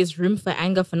 yes, there's room for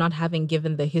anger for not having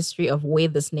given the history of where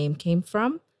this name came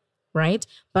from, right?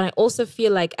 But I also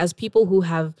feel like as people who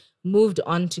have moved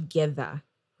on together,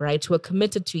 right, who are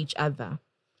committed to each other,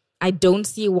 I don't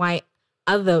see why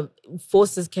other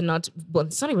forces cannot, well,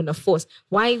 it's not even a force,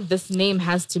 why this name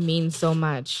has to mean so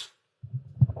much.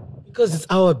 Because it's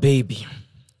our baby.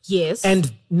 Yes.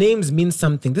 And names mean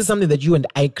something. This is something that you and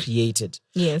I created.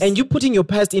 Yes. And you putting your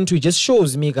past into it just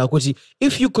shows me, Kakuti,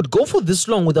 if you could go for this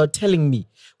long without telling me,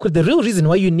 could the real reason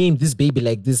why you named this baby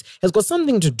like this has got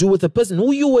something to do with the person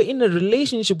who you were in a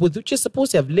relationship with, which you're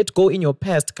supposed to have let go in your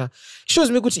past, ka?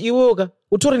 Shows me, Kuti, iwoga,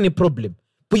 utori ni problem.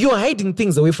 But you are hiding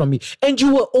things away from me. And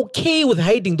you were okay with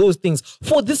hiding those things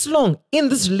for this long in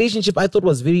this relationship I thought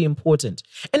was very important.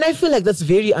 And I feel like that's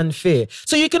very unfair.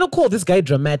 So you cannot call this guy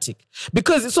dramatic.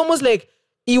 Because it's almost like,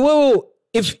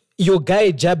 if your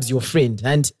guy jabs your friend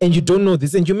and you don't know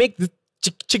this, and you make this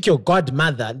chick your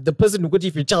godmother, the person who,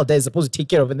 if your child dies, is supposed to take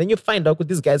care of, and then you find out that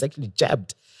this guy is actually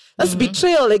jabbed. That's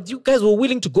betrayal. Like, you guys were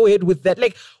willing to go ahead with that.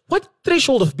 Like, what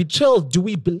threshold of betrayal do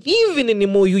we believe in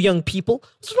anymore, you young people?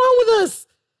 What's wrong with us?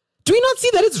 Do we not see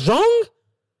that it's wrong?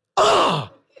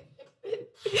 Ah!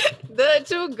 The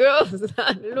two girls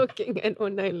are looking at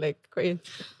Onai like crazy.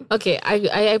 Okay,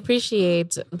 I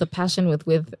appreciate the passion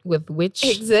with which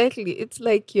Exactly. It's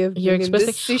like you're in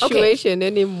this situation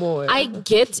anymore. I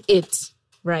get it,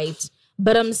 right?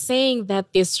 But I'm saying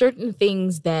that there's certain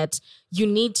things that you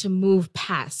need to move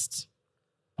past.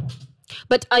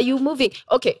 But are you moving?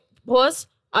 Okay, pause.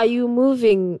 Are you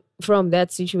moving from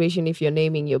that situation if you're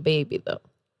naming your baby, though?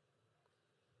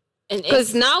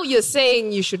 Because now you're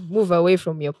saying you should move away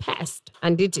from your past.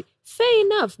 And fair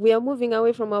enough, we are moving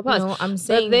away from our past. No, I'm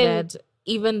saying that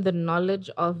even the knowledge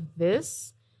of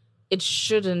this, it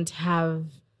shouldn't have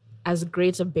as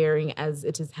great a bearing as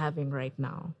it is having right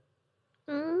now.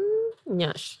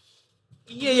 Nyash.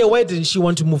 Yeah, why didn't she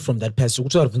want to move from that past?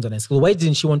 Why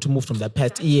didn't she want to move from that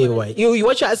past? Yeah, why?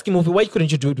 What you're asking, why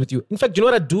couldn't you do it with you? In fact, you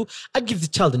know what I'd do? I'd give the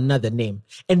child another name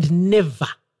and never,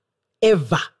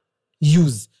 ever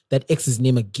use that ex's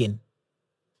name again.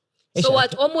 So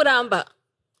what? Omuramba.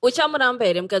 I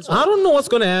don't know what's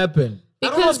going to happen.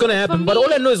 But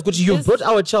all I know is, you brought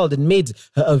our child and made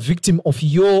her a victim of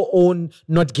your own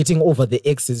not getting over the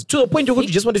exes to the point where you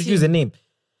just wanted to use a name.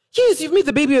 Yes, you've made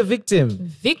the baby a victim.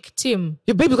 Victim?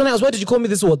 Your baby's going to ask, why did you call me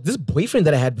this? Or this boyfriend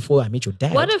that I had before I met your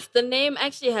dad. What if the name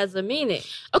actually has a meaning?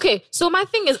 Okay, so my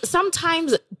thing is,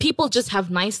 sometimes people just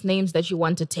have nice names that you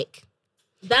want to take.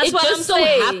 That's what I'm just so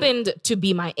saying. happened to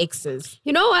be my exes.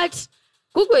 You know what?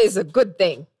 Google is a good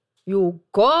thing. You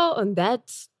go on that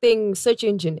search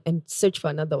engine, and search for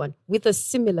another one with a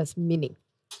similar meaning.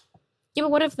 Yeah,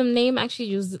 but what if the name actually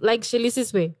used, like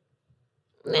Shelisi's way?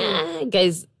 Nah,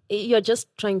 guys, you're just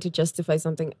trying to justify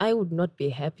something. I would not be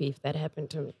happy if that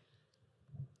happened to me.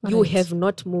 You have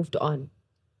not moved on.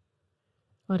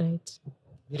 All right.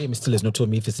 Miriam still has not told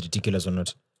me if it's ridiculous or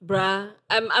not. Bruh,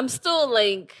 I'm still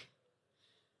like...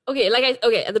 Okay,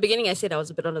 at the beginning I said I was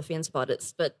a bit on the fence about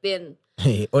it, but then...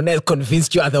 Hey, Onai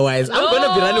convinced you otherwise. I'm going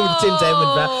to be running with Tehn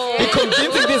Diamond, bro. Be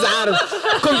convincing these artists.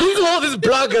 Convincing all these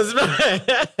bloggers,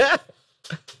 bro.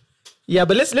 Yeah,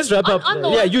 but let's wrap up.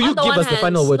 You give us the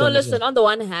final word on this. No, listen, on the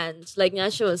one hand, like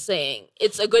Nyasha was saying,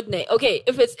 it's a good name. Okay,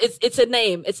 if it's a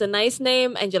name, it's a nice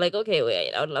name, and you're like, okay,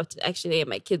 wait, I would love to actually name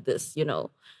my kid this, you know.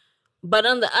 But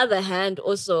on the other hand,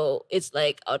 also, it's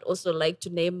like, I'd also like to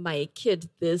name my kid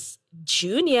this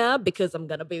Junior because I'm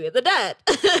going to be with the dad.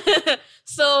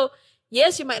 So,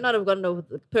 yes, you might not have gone over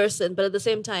the person, but at the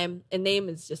same time, a name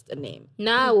is just a name.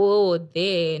 No.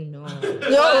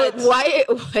 Why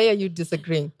are you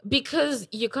disagreeing? Because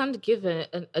you can't give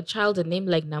a child a name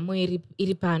like Namo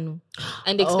Iripanu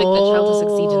and expect the child to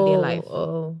succeed in their life.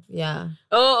 Oh, yeah.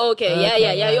 Oh, okay.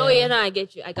 Yeah. Oh, yeah, no, I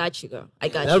get you. I got you, girl.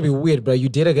 That would be weird, bro. You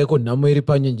date a guy called Namo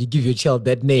Iripanu and you give your child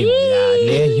that name.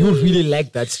 Yeah, you really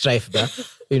like that strife, bro.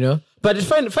 You know? But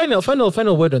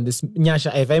final word on this.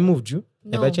 Nyasha, have I moved you?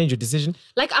 No. Have I changed your decision?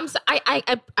 Like, I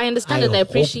understand and I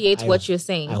appreciate what you're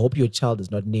saying. I hope your child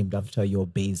is not named after your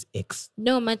bae's ex.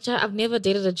 No, I've never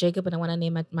dated a Jacob, and I want to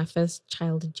name my first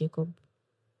child Jacob.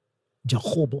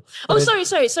 Jacob. Oh,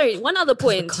 sorry. One other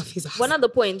point.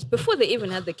 Before they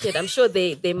even had the kid, I'm sure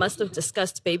they must have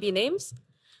discussed baby names.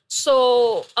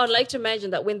 So I'd like to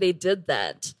imagine that when they did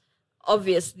that,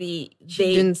 obviously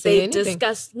they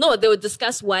discussed. No, they would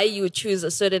discuss why you would choose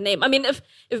a certain name. I mean, if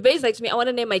Bae's like to me, I want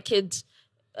to name my kid.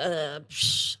 I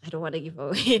don't want to give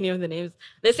away any of the names.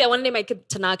 Let's say I want to name my kid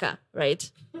Tanaka,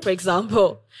 right? For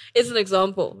example, it's an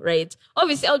example, right?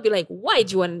 Obviously, I would be like, why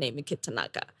do you want to name your kid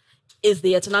Tanaka? is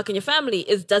there a Tanaka in your family?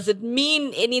 Does it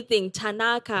mean anything,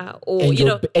 Tanaka? Or,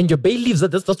 And your bay leaves,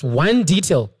 that's one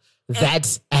detail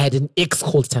that I had an ex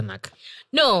called Tanaka.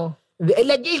 No.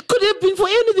 Like, it could have been for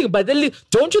anything, but then,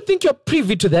 don't you think you're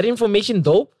privy to that information,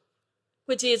 though?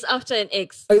 Which is after an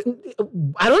ex. I don't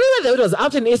know whether it was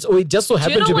after an ex or it just so Do you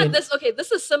happened know to what be.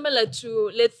 this is similar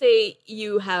to, let's say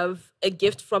you have a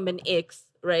gift from an ex,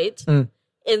 right? And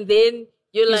then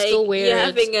you're like, still wear you're it.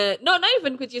 having no, not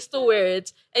even because you still wear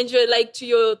it. And you're like to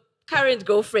your current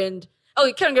girlfriend,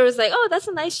 your current girl is like, oh, that's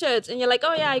a nice shirt. And you're like,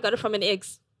 oh yeah, I got it from an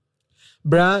ex.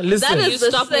 Bruh, listen. That is the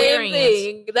stop same wearing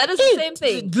thing. That is the same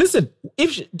thing. Listen,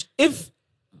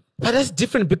 but that's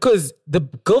different because the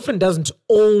girlfriend doesn't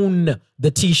own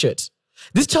the t-shirt.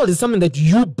 This child is something that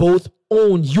you both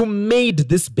own. You made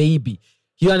this baby.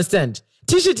 You understand?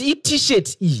 T-shirt, yeah,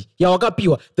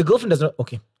 the girlfriend does not.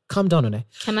 Okay, calm down, Onai.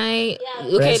 Can I?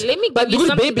 Okay, Right? let me give But you the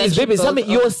something baby that is you baby. both Something own.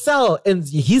 your cell and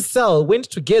his cell went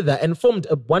together and formed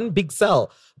one big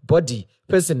cell body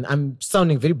person. I'm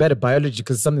sounding very bad at biology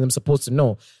because it's something I'm supposed to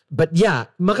know. But yeah,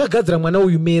 maka gadra mwana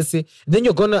you may say. Then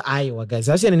you're gonna guys.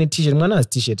 I see any t-shirt. Mwana has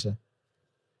t-shirt.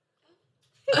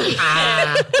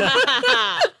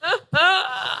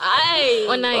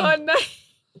 Onai.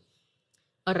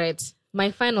 All right.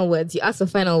 My final words. You asked for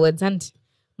final words, and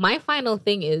my final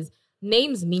thing is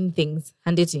names mean things.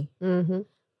 Handiti.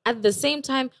 At the same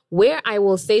time, where I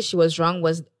will say she was wrong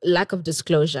was lack of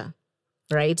disclosure.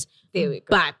 Right? There we go.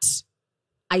 But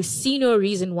I see no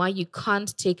reason why you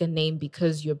can't take a name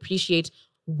because you appreciate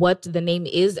what the name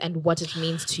is and what it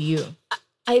means to you.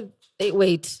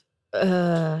 Wait.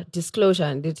 Disclosure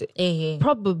and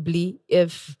probably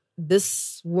if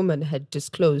this woman had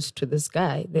disclosed to this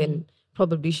guy, then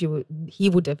probably he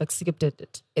would have accepted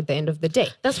it at the end of the day.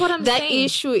 That's what I'm that saying. That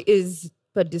issue is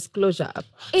but disclosure.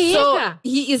 Yeah. So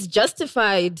he is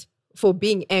justified for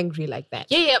being angry like that.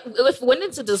 Yeah. When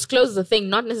it's a disclosure thing,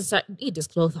 not necessarily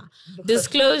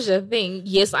disclosure thing,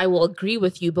 yes, I will agree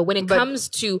with you. But when it comes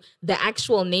to the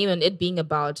actual name and it being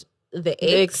about the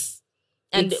ex,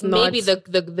 and maybe the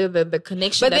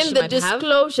connection but that then she the might have.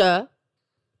 disclosure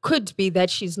could be that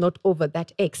she's not over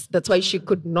that ex. That's why she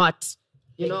could not,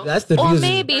 That's the or reason.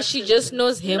 maybe she just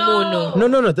knows him or no.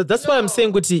 No. That's why I'm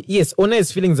saying, Guti, yes,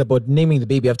 Onai's feelings about naming the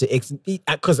baby after ex,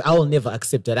 because I'll never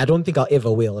accept that. I don't think I'll ever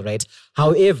will, right?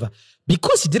 However,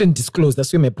 because he didn't disclose,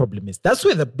 that's where my problem is.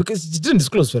 Because he didn't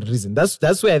disclose for a reason.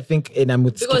 That's where I think, and I'm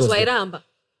with Because Skittles there. Wairamba.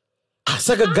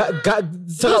 So you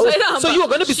are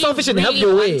going to be She selfish and have really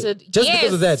your way wanted- just Yes.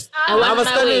 because of that. I want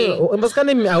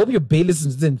my way. I hope your bail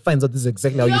listens and finds out this is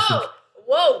exactly how you think.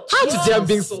 Whoa. How today I'm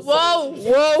being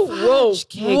Whoa.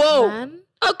 Cake, Whoa. man.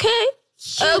 Okay.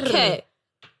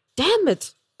 Damn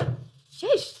it.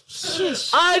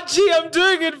 Archie, I'm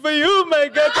doing it for you, my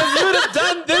God, because you would have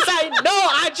done this. I know,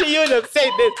 Archie, you would have said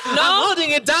this. I'm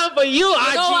holding it down for you, Archie.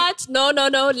 You know what?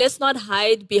 No. Let's not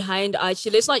hide behind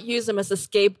Archie. Let's not use him as a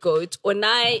scapegoat.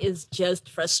 Onai is just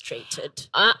frustrated.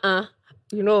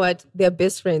 You know what? They're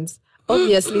best friends.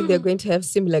 Obviously, they're going to have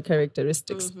similar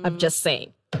characteristics. I'm just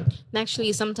saying.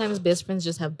 Actually, sometimes best friends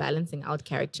just have balancing out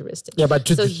characteristics. Yeah, but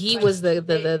so he was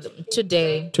the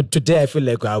today. Today, I feel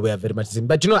like we are very much the same.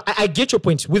 But I get your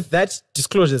point. With that,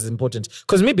 disclosure is important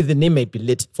because maybe the name might be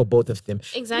lit for both of them.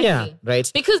 Exactly. Yeah, right.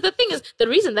 Because the thing is, the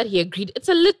reason that he agreed, it's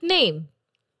a lit name.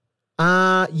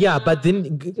 Yeah, but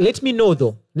then let me know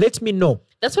though. Let me know.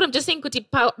 That's what I'm just saying, Kuti.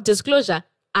 Disclosure.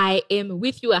 I am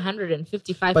with you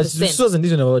 155%. But this wasn't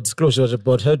even about disclosure. It was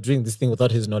about her doing this thing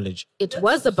without his knowledge. It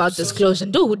was about disclosure.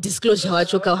 No, disclosure.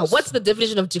 What's the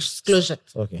definition of disclosure?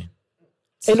 Okay.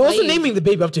 And also naming the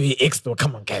baby after your ex though.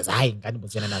 Come on, guys.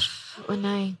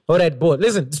 Onai. All right, boy.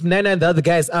 Listen, this is Nana and the other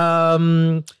guys. I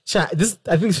think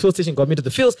this fill station got me to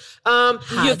the feels.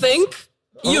 You think?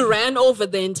 You ran over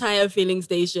the entire filling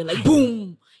station. Like,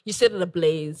 boom. You set it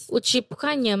ablaze.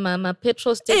 Uchipukanya mama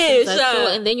petrol station.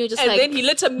 And then you just and then he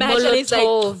lit a match and he's like,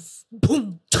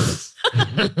 boom.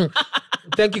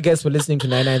 Thank you guys for listening to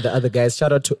Nana and the other guys.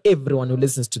 Shout out to everyone who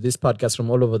listens to this podcast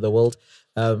from all over the world.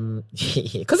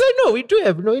 Because I know we do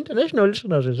have international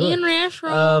listeners as well.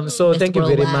 International. So Mr. thank you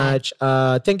very Worldwide.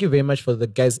 much. Thank you very much for the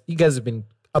guys. You guys have been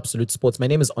absolute sports. My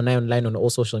name is Onai Online on all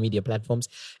social media platforms.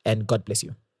 And God bless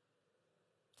you.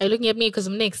 Are you looking at me because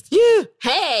I'm next? Yeah.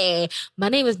 Hey, my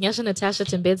name is Nyasha Natasha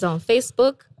Tembedza on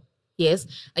Facebook. Yes.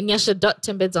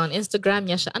 Nyasha.Tembedza on Instagram.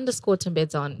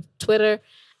 Nyasha_Tembedza on Twitter.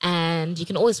 And you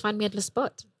can always find me at Le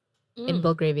Spot in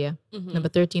Belgravia. Number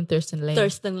 13 Thurston Lane.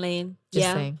 Thurston Lane.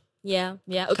 Just saying. Yeah.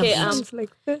 Okay. Sounds like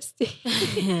thirsty.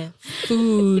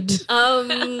 Food.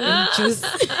 Juice.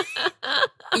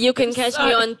 You can catch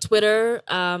me on Twitter,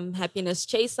 Happiness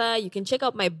Chaser. You can check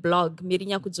out my blog,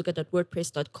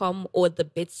 mirinyakudzuka.wordpress.com, or the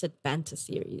Bits at Banter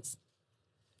series.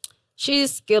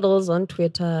 She's Skittles on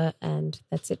Twitter, and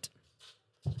that's it.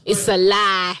 It's a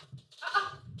lie.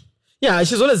 Yeah,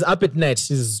 she's always up at night.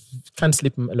 She's can't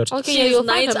sleep a lot. Okay, She's you'll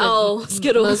night find her owl,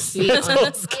 Skittles.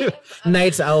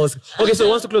 Night owls. Okay, so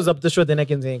once to close up the show, then I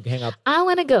can hang up. I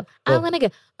want to go. I want to go.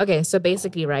 Okay, so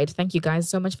basically, right, thank you guys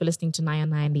so much for listening to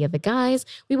Nyasha and the other guys.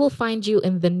 We will find you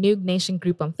in the Noog Nation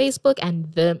group on Facebook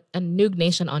and the Noog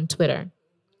Nation on Twitter.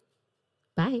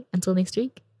 Bye. Until next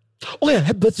week. Oh yeah,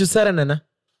 happy birthday to Sarah Nana.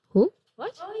 Who?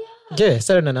 What? Oh, Yeah,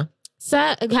 Sarah Nana.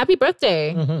 Happy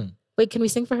birthday. Mm-hmm. Wait, can we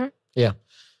sing for her? Yeah.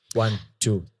 1,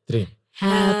 2, 3.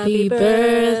 Happy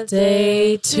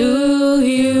birthday to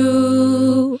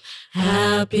you.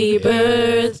 Happy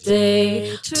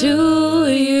birthday to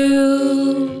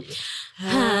you.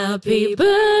 Happy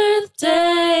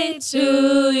birthday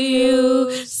to you,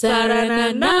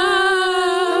 Saranana.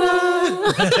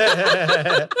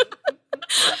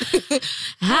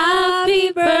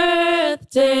 Happy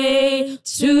birthday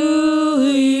to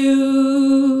you.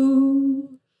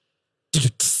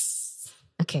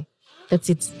 Okay, that's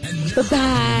it.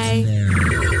 Bye-bye.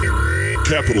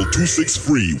 Capital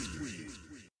 263